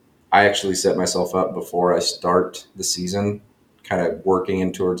 I actually set myself up before I start the season, kind of working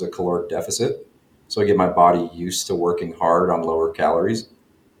in towards a caloric deficit. So I get my body used to working hard on lower calories.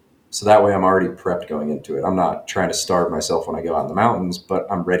 So that way I'm already prepped going into it. I'm not trying to starve myself when I go out in the mountains, but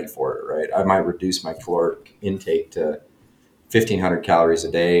I'm ready for it, right? I might reduce my caloric intake to 1,500 calories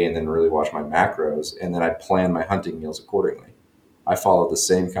a day and then really watch my macros. And then I plan my hunting meals accordingly. I follow the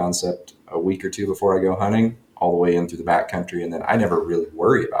same concept a week or two before I go hunting, all the way in through the backcountry. And then I never really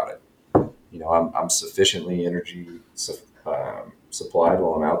worry about it. I'm sufficiently energy supplied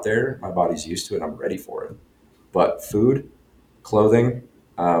while I'm out there. My body's used to it. I'm ready for it. But food, clothing,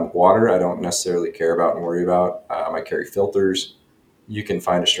 water, I don't necessarily care about and worry about. I carry filters. You can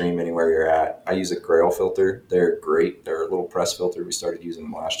find a stream anywhere you're at. I use a Grail filter. They're great. They're a little press filter. We started using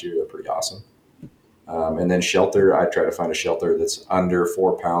them last year. They're pretty awesome. And then shelter, I try to find a shelter that's under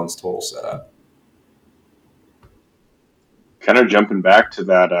 4 pounds total setup. Kind of jumping back to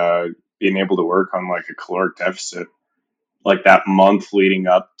that, being able to work on like a caloric deficit, like that month leading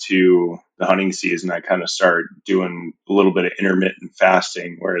up to the hunting season, I kind of start doing a little bit of intermittent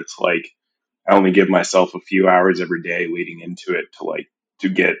fasting where it's like I only give myself a few hours every day leading into it to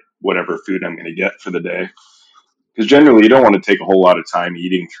get whatever food I'm going to get for the day. Because generally you don't want to take a whole lot of time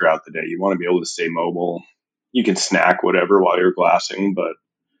eating throughout the day. You want to be able to stay mobile. You can snack whatever while you're glassing, but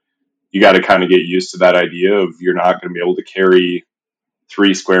you got to kind of get used to that idea of you're not going to be able to carry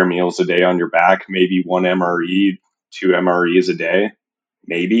 3 square meals a day on your back, maybe 1 MRE, 2 MREs a day,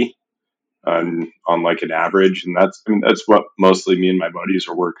 maybe on like an average. And that's what mostly me and my buddies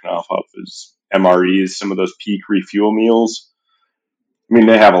are working off of is MREs, some of those peak refuel meals. I mean,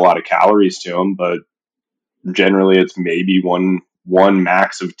 they have a lot of calories to them, but generally it's maybe one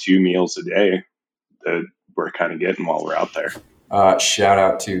max of 2 meals a day that we're kind of getting while we're out there. Shout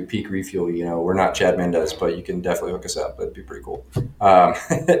out to Peak Refuel. We're not Chad Mendez, but you can definitely hook us up. That'd be pretty cool.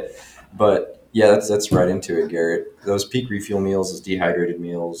 But yeah, that's right into it, Garrett. Those Peak Refuel meals, those dehydrated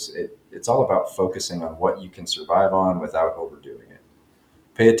meals, it's all about focusing on what you can survive on without overdoing it.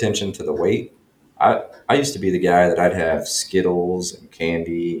 Pay attention to the weight. I used to be the guy that I'd have Skittles and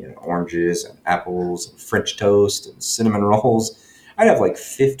candy and oranges and apples and French toast and cinnamon rolls. I'd have like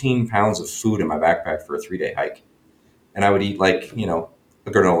 15 pounds of food in my backpack for a 3-day hike. And I would eat like,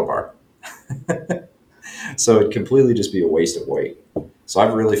 a granola bar. So it'd completely just be a waste of weight. So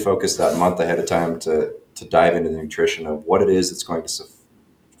I've really focused that month ahead of time to dive into the nutrition of what it is that's going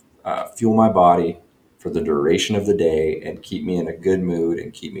to fuel my body for the duration of the day and keep me in a good mood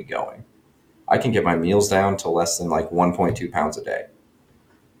and keep me going. I can get my meals down to less than like 1.2 pounds a day.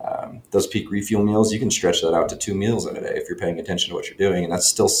 Those peak refuel meals, you can stretch that out to 2 meals in a day if you're paying attention to what you're doing, and that's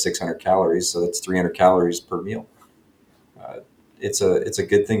still 600 calories, so that's 300 calories per meal. It's a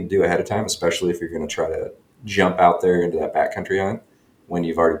good thing to do ahead of time, especially if you're going to try to jump out there into that backcountry hunt when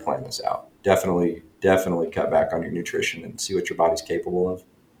you've already planned this out. Definitely cut back on your nutrition and see what your body's capable of.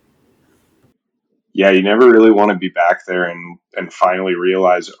 Yeah, you never really want to be back there and finally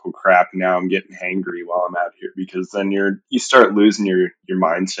realize, oh crap, now I'm getting hangry while I'm out here, because then you start losing your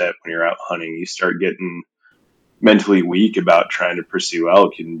mindset when you're out hunting. You start getting mentally weak about trying to pursue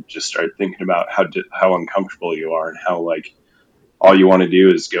elk, and just start thinking about how uncomfortable you are and how like all you want to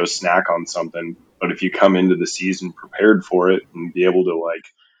do is go snack on something. But if you come into the season prepared for it and be able to like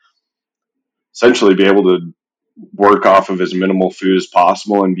essentially be able to work off of as minimal food as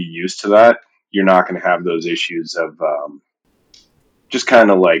possible and be used to that, you're not going to have those issues of just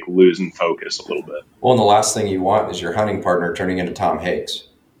kind of like losing focus a little bit. Well, and the last thing you want is your hunting partner turning into Tom Hanks.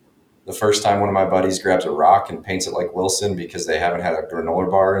 The first time one of my buddies grabs a rock and paints it like Wilson because they haven't had a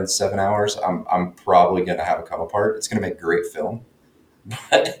granola bar in 7 hours, I'm probably going to have a come apart. It's going to make great film,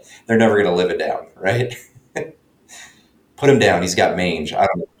 but they're never going to live it down, right? Put him down. He's got mange. I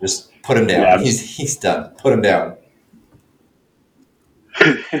don't know. Just put him down. Yeah. He's done. Put him down.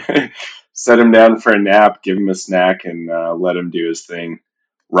 Set him down for a nap, give him a snack, and let him do his thing.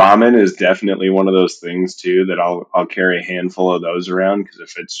 Ramen is definitely one of those things too that I'll carry a handful of those around, because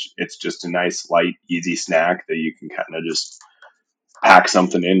if it's just a nice, light, easy snack that you can kind of just pack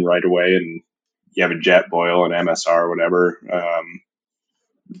something in right away, and you have a jet boil, an MSR, or whatever.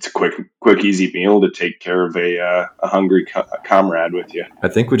 It's a quick, easy meal to take care of a hungry comrade with you. I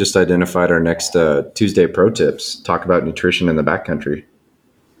think we just identified our next Tuesday pro tips. Talk about nutrition in the backcountry.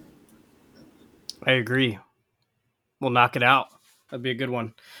 I agree. We'll knock it out. That'd be a good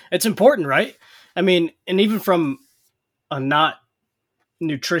one. It's important, right? I mean, and even from a not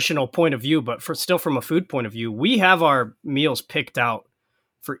nutritional point of view, but still from a food point of view, we have our meals picked out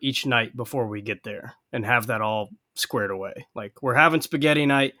for each night before we get there and have that all squared away. Like, we're having spaghetti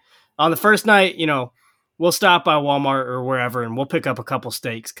night. On the first night, we'll stop by Walmart or wherever and we'll pick up a couple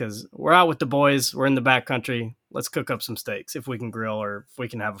steaks because we're out with the boys. We're in the backcountry. Let's cook up some steaks if we can grill or if we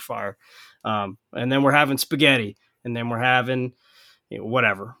can have a fire. And then we're having spaghetti, and then we're having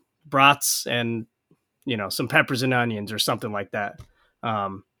whatever, brats and, some peppers and onions or something like that.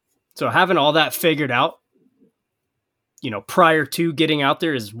 So having all that figured out, prior to getting out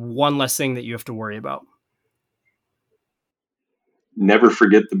there is one less thing that you have to worry about. Never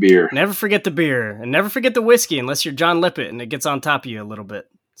forget the beer. Never forget the beer, and never forget the whiskey unless you're John Lippett and it gets on top of you a little bit.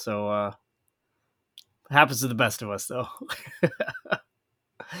 So it happens to the best of us, though.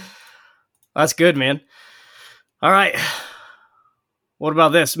 That's good, man. All right. What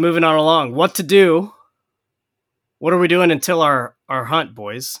about this? Moving on along. What to do? What are we doing until our hunt,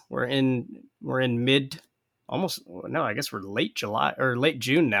 boys? We're in I guess we're late July or late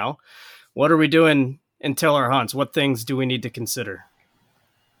June now. What are we doing until our hunts? What things do we need to consider?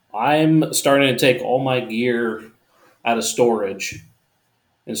 I'm starting to take all my gear out of storage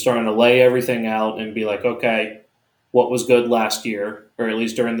and starting to lay everything out and be like, okay, what was good last year, or at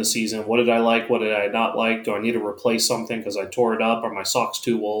least during the season? What did I like? What did I not like? Do I need to replace something because I tore it up? Are my socks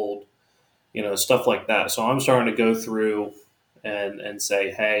too old? Stuff like that. So I'm starting to go through and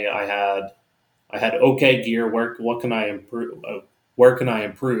say, hey, I had okay gear. What can I improve? Where can I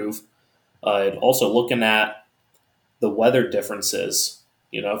improve? Also looking at the weather differences,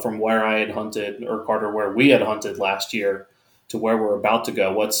 from where I had hunted, or Carter, where we had hunted last year to where we're about to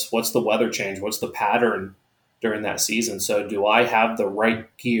go. What's the weather change? What's the pattern during that season? So do I have the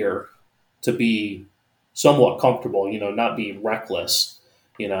right gear to be somewhat comfortable, not be reckless,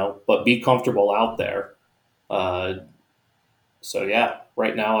 but be comfortable out there. So yeah,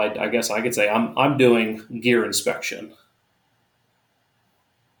 right now I guess I could say I'm doing gear inspection.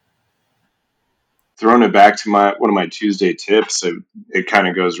 Throwing it back to one of my Tuesday tips, it kind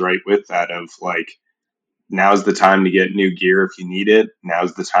of goes right with that of like, now's the time to get new gear if you need it.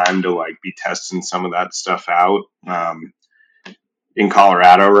 Now's the time to like be testing some of that stuff out. In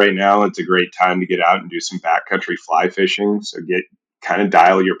Colorado right now, it's a great time to get out and do some backcountry fly fishing. So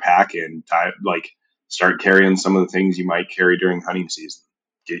dial your pack in, start carrying some of the things you might carry during hunting season.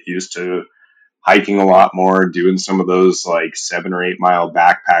 Get used to hiking a lot more, doing some of those like 7 or 8 mile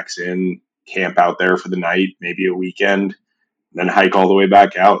backpacks in, camp out there for the night, maybe a weekend, then hike all the way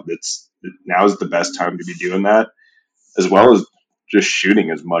back out. Now's the best time to be doing that, as well as just shooting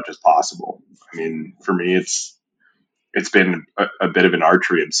as much as possible. I mean, for me, it's been a bit of an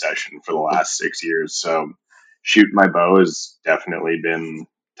archery obsession for the last 6 years. So shooting my bow has definitely been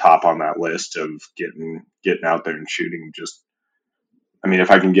top on that list of getting out there and shooting just I mean,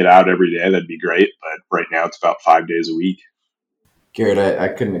 if I can get out every day, that'd be great. But right now it's about 5 days a week. Garrett, I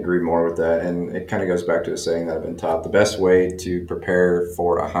couldn't agree more with that. And it kind of goes back to a saying that I've been taught. The best way to prepare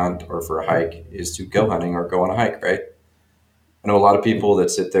for a hunt or for a hike is to go hunting or go on a hike, right? I know a lot of people that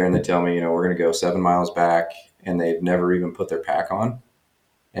sit there and they tell me, we're going to go 7 miles back, and they've never even put their pack on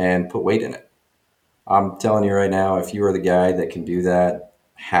and put weight in it. I'm telling you right now, if you are the guy that can do that,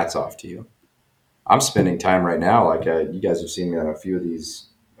 hats off to you. I'm spending time right now, like you guys have seen me on a few of these,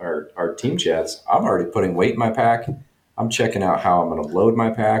 our team chats. I'm already putting weight in my pack. I'm checking out how I'm going to load my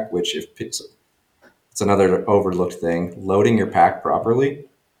pack, which it's another overlooked thing. Loading your pack properly,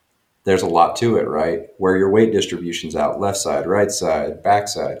 there's a lot to it, right? Where your weight distribution's out, left side, right side, back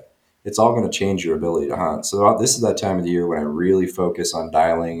side. It's all going to change your ability to hunt. So this is that time of the year when I really focus on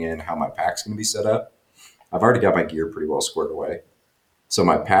dialing in how my pack's going to be set up. I've already got my gear pretty well squared away. So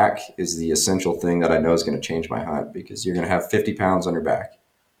my pack is the essential thing that I know is going to change my hunt, because you're going to have 50 pounds on your back.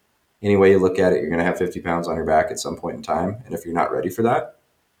 Any way you look at it, you're going to have 50 pounds on your back at some point in time. And if you're not ready for that,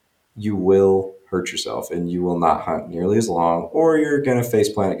 you will hurt yourself and you will not hunt nearly as long, or you're going to face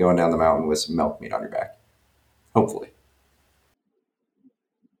plant it going down the mountain with some milk meat on your back. Hopefully.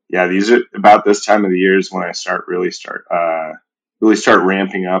 Yeah, these are about this time of the year is when I really start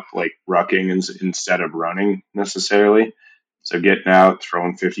ramping up, like rucking instead of running necessarily. So getting out,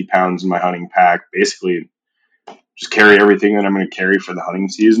 throwing 50 pounds in my hunting pack, basically just carry everything that I'm going to carry for the hunting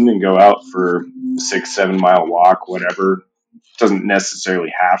season and go out for a 6-7 mile walk, whatever. It doesn't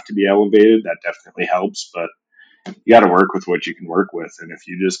necessarily have to be elevated. That definitely helps, but you got to work with what you can work with. And if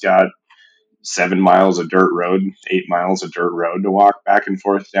you just got 7 miles of dirt road, 8 miles of dirt road to walk back and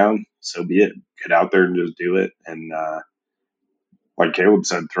forth down, so be it. Get out there and just do it. And like Caleb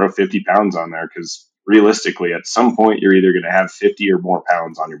said, throw 50 pounds on there, because realistically, at some point, you're either going to have 50 or more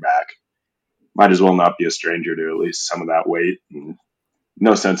pounds on your back. Might as well not be a stranger to at least some of that weight. And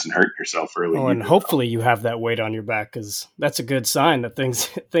no sense in hurting yourself early. Oh, and hopefully you have that weight on your back, because that's a good sign that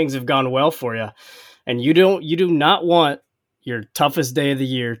things have gone well for you. And you do not want your toughest day of the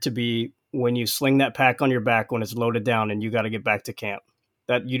year to be when you sling that pack on your back when it's loaded down and you got to get back to camp.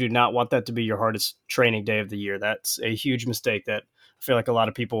 That you do not want that to be your hardest training day of the year. That's a huge mistake that I feel like a lot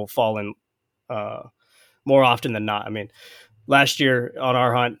of people fall in more often than not. I mean, last year on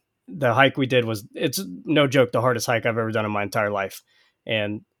our hunt, the hike we did it's no joke, the hardest hike I've ever done in my entire life.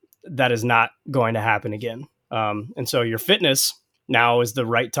 And that is not going to happen again. And so your fitness now is the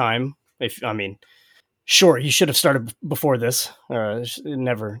right time. Sure, you should have started before this. It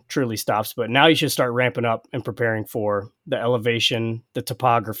never truly stops, but now you should start ramping up and preparing for the elevation, the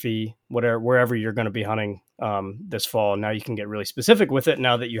topography, wherever you're going to be hunting this fall. Now you can get really specific with it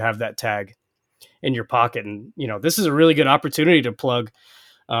now that you have that tag in your pocket. And, this is a really good opportunity to plug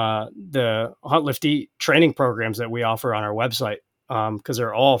the Hunt, Lift, Eat training programs that we offer on our website, because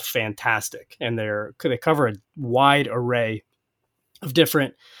they're all fantastic, and they cover a wide array of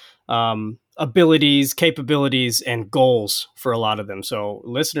different abilities, capabilities, and goals for a lot of them. So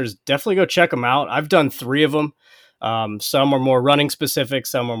listeners, definitely go check them out. I've done 3 of them. Some are more running specific,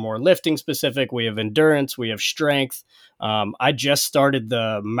 some are more lifting specific. We have endurance, we have strength. I just started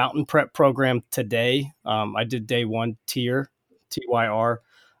the mountain prep program today. I did day 1 tier, TYR,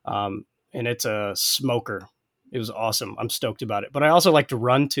 and it's a smoker. It was awesome. I'm stoked about it. But I also like to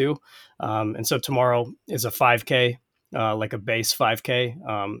run too. And so tomorrow is a 5K, like a base 5K.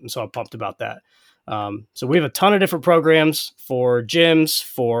 And so I'm pumped about that. So we have a ton of different programs for gyms,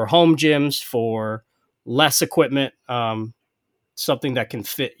 for home gyms, for less equipment, something that can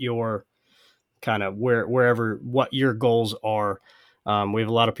fit your kind of wherever, what your goals are. We have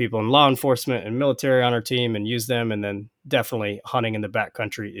a lot of people in law enforcement and military on our team and use them. And then definitely hunting in the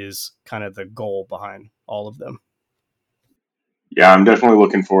backcountry is kind of the goal behind all of them. Yeah, I'm definitely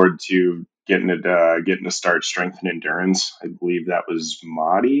looking forward to getting to start strength and endurance. I believe that was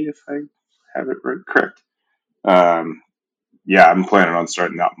Madi, if I have it correct. Yeah, I'm planning on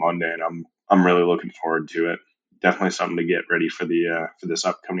starting that Monday, and I'm really looking forward to it. Definitely something to get ready for for this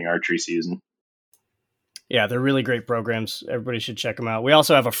upcoming archery season. Yeah, they're really great programs. Everybody should check them out. We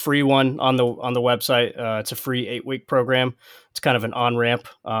also have a free one on the website. It's a free 8-week program. It's kind of an on-ramp.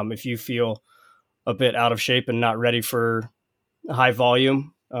 If you feel a bit out of shape and not ready for high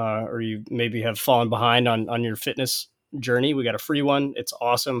volume, or you maybe have fallen behind on your fitness journey, we got a free one. It's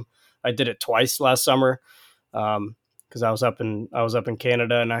awesome. I did it twice last summer because I was up in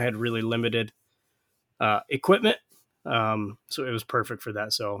Canada and I had really limited equipment. So it was perfect for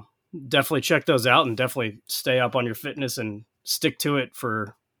that. So definitely check those out and definitely stay up on your fitness and stick to it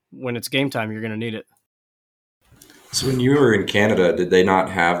for when it's game time. You're going to need it. So when you were in Canada, did they not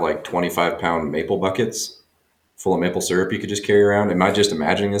have like 25-pound maple buckets full of maple syrup you could just carry around? Am I just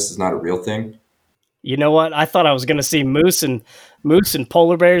imagining this is not a real thing? You know what? I thought I was going to see moose and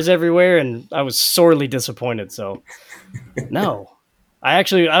polar bears everywhere, and I was sorely disappointed. So, no. I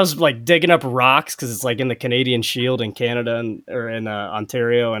was like digging up rocks because it's like in the Canadian Shield in Canada or in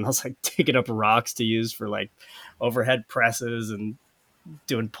Ontario, and I was like digging up rocks to use for like overhead presses and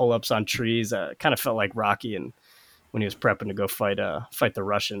doing pull-ups on trees. Kind of felt like Rocky and when he was prepping to go fight the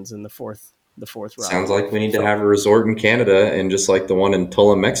Russians in the fourth round. Sounds like we need to have a resort in Canada, and just like the one in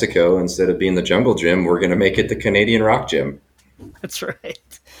Tula, Mexico, instead of being the jungle gym, we're going to make it the Canadian Rock Gym. That's right,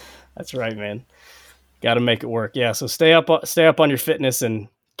 man. Got to make it work. Yeah. So stay up on your fitness. And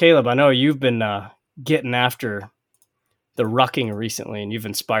Caleb, I know you've been getting after the rucking recently, and you've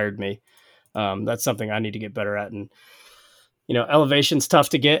inspired me. That's something I need to get better at. And elevation's tough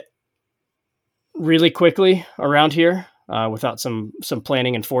to get really quickly around here without some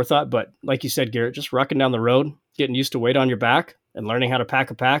planning and forethought. But like you said, Garrett, just rucking down the road, getting used to weight on your back, and learning how to pack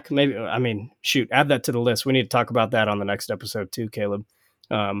a pack. Maybe, add that to the list. We need to talk about that on the next episode too, Caleb.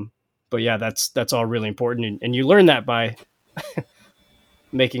 But yeah, that's all really important. And you learn that by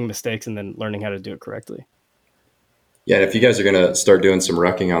making mistakes and then learning how to do it correctly. Yeah, and if you guys are going to start doing some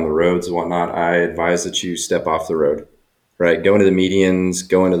rucking on the roads and whatnot, I advise that you step off the road, right? Go into the medians,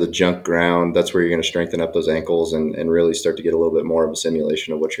 go into the junk ground. That's where you're going to strengthen up those ankles and really start to get a little bit more of a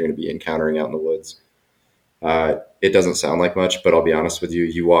simulation of what you're going to be encountering out in the woods. It doesn't sound like much, but I'll be honest with you.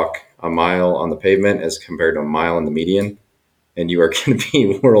 You walk a mile on the pavement as compared to a mile in the median, and you are going to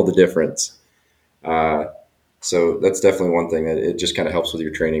be a world of difference. So that's definitely one thing that it just kind of helps with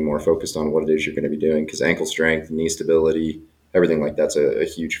your training, more focused on what it is you're going to be doing, because ankle strength, knee stability, everything like that's a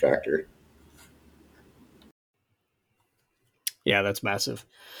huge factor. Yeah, that's massive.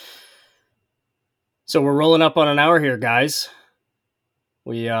 So we're rolling up on an hour here, guys.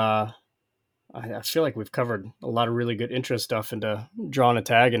 I feel like we've covered a lot of really good intro stuff into drawing a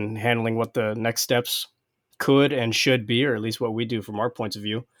tag and handling what the next steps could and should be, or at least what we do from our points of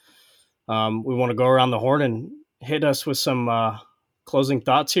view. We want to go around the horn and hit us with some closing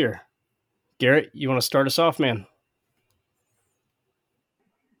thoughts here. Garrett, you want to start us off, man?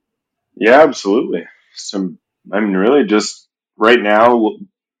 Yeah, absolutely. Really just right now,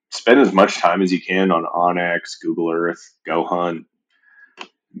 spend as much time as you can on OnX, Google Earth, Go Hunt,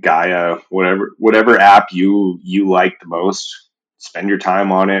 Gaia, whatever app you like the most. Spend your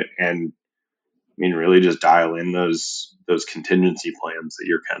time on it, and really just dial in those contingency plans that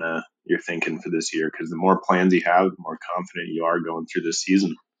you're thinking for this year, because the more plans you have, the more confident you are going through this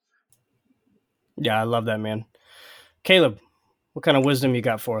season. Yeah, I love that, man. Caleb, what kind of wisdom you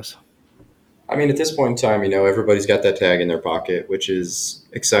got for us? At this point in time, everybody's got that tag in their pocket, which is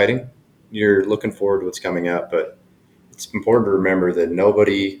exciting. You're looking forward to what's coming up, but it's important to remember that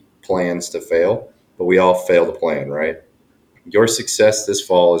nobody plans to fail, but we all fail to plan, right? Your success this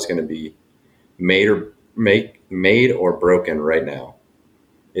fall is going to be made or broken right now.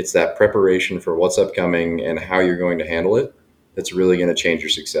 It's that preparation for what's upcoming and how you're going to handle it that's really going to change your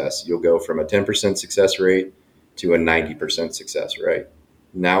success. You'll go from a 10% success rate to a 90% success rate.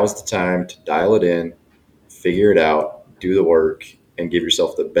 Now is the time to dial it in, figure it out, do the work, and give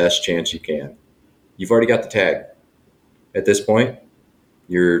yourself the best chance you can. You've already got the tag. At this point,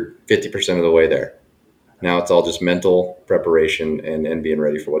 you're 50% of the way there. Now it's all just mental preparation and being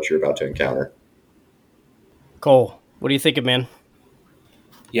ready for what you're about to encounter. Cole, what do you think, man?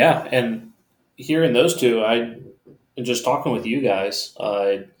 Yeah, and hearing those two, and just talking with you guys,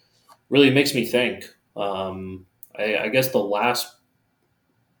 really makes me think. I guess the last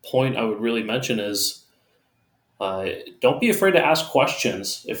point I would really mention is don't be afraid to ask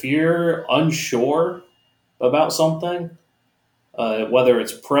questions. If you're unsure about something, whether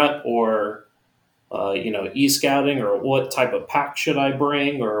it's prep or e-scouting, or what type of pack should I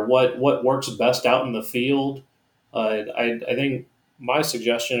bring, or what works best out in the field, I think my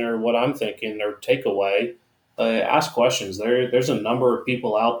suggestion, or what I'm thinking, or takeaway, ask questions. There's a number of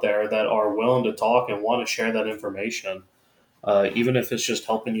people out there that are willing to talk and want to share that information, even if it's just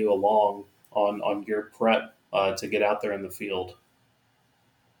helping you along on your prep to get out there in the field.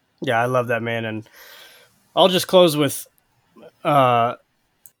 Yeah, I love that, man. And I'll just close with, what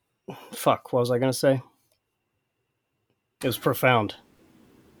was I going to say? It was profound.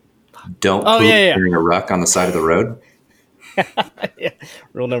 Don't poop during a ruck on the side of the road. Yeah,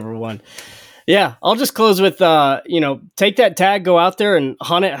 rule number 1. Yeah, I'll just close with, take that tag, go out there and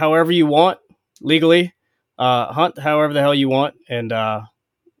hunt it however you want, legally. Hunt however the hell you want, and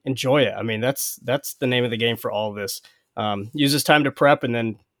enjoy it. That's the name of the game for all of this. Use this time to prep, and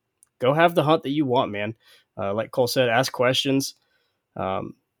then go have the hunt that you want, man. Like Cole said, ask questions,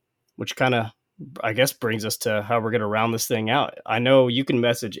 which kind of I guess brings us to how we're going to round this thing out. I know you can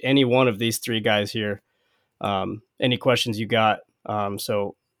message any one of these three guys here. Any questions you got.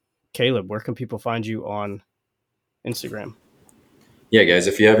 So Caleb, where can people find you on Instagram? Yeah, guys,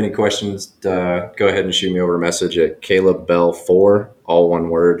 if you have any questions, go ahead and shoot me over a message at Caleb Bell 4, all one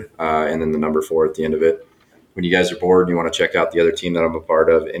word, and then the number 4 at the end of it. When you guys are bored and you want to check out the other team that I'm a part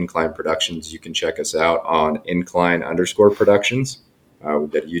of, Incline Productions, you can check us out on Incline_Productions. We've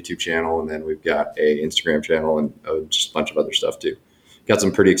got a YouTube channel, and then we've got a Instagram channel and just a bunch of other stuff too. Got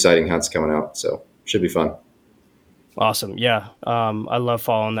some pretty exciting hunts coming out, so should be fun. Awesome. Yeah. I love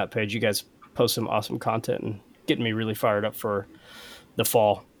following that page. You guys post some awesome content and getting me really fired up for the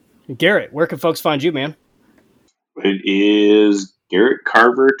fall. Garrett, where can folks find you, man? It is Garrett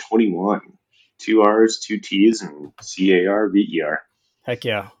Carver 21. 2 R's, 2 T's, and CARVER. Heck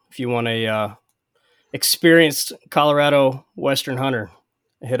yeah. If you want a experienced Colorado Western hunter,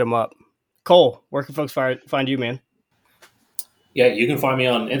 hit him up. Cole, where can folks find you, man? Yeah, you can find me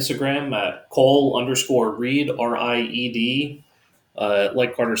on Instagram at Cole_Reed, RIED.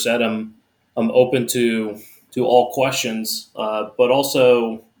 Like Carter said, I'm open to all questions, but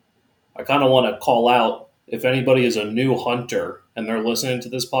also I kind of want to call out if anybody is a new hunter and they're listening to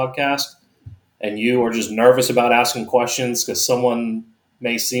this podcast and you are just nervous about asking questions because someone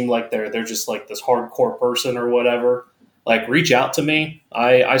may seem like they're just like this hardcore person or whatever, like reach out to me.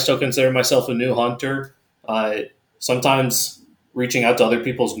 I still consider myself a new hunter. Sometimes reaching out to other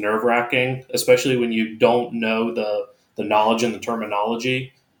people is nerve-wracking, especially when you don't know the knowledge and the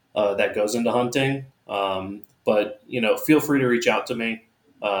terminology that goes into hunting. But, feel free to reach out to me.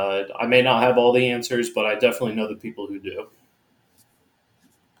 I may not have all the answers, but I definitely know the people who do.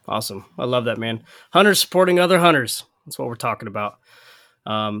 Awesome. I love that, man. Hunters supporting other hunters. That's what we're talking about.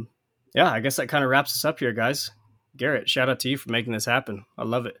 I guess that kind of wraps us up here, guys. Garrett, shout out to you for making this happen. I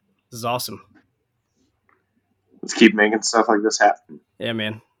love it. This is awesome. Let's keep making stuff like this happen. Yeah,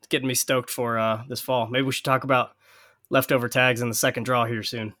 man. It's getting me stoked for this fall. Maybe we should talk about leftover tags in the second draw here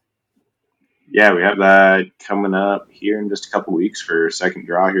soon. Yeah, we have that coming up here in just a couple weeks for second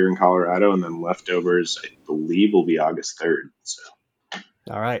draw here in Colorado, and then leftovers, I believe, will be August 3rd. So,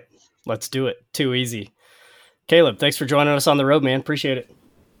 all right, let's do it. Too easy. Caleb, thanks for joining us on the road, man. Appreciate it.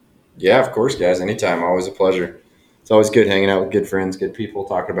 Yeah, of course, guys. Anytime. Always a pleasure. It's always good hanging out with good friends, good people,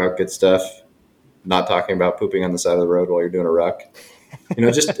 talking about good stuff, not talking about pooping on the side of the road while you're doing a ruck.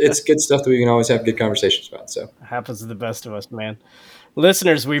 It's good stuff that we can always have good conversations about. So it happens to the best of us, man.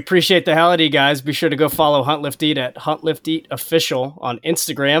 Listeners, we appreciate the hell out of you guys. Be sure to go follow Hunt Lift Eat at Hunt Lift Eat Official on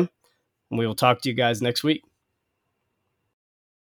Instagram, and we will talk to you guys next week.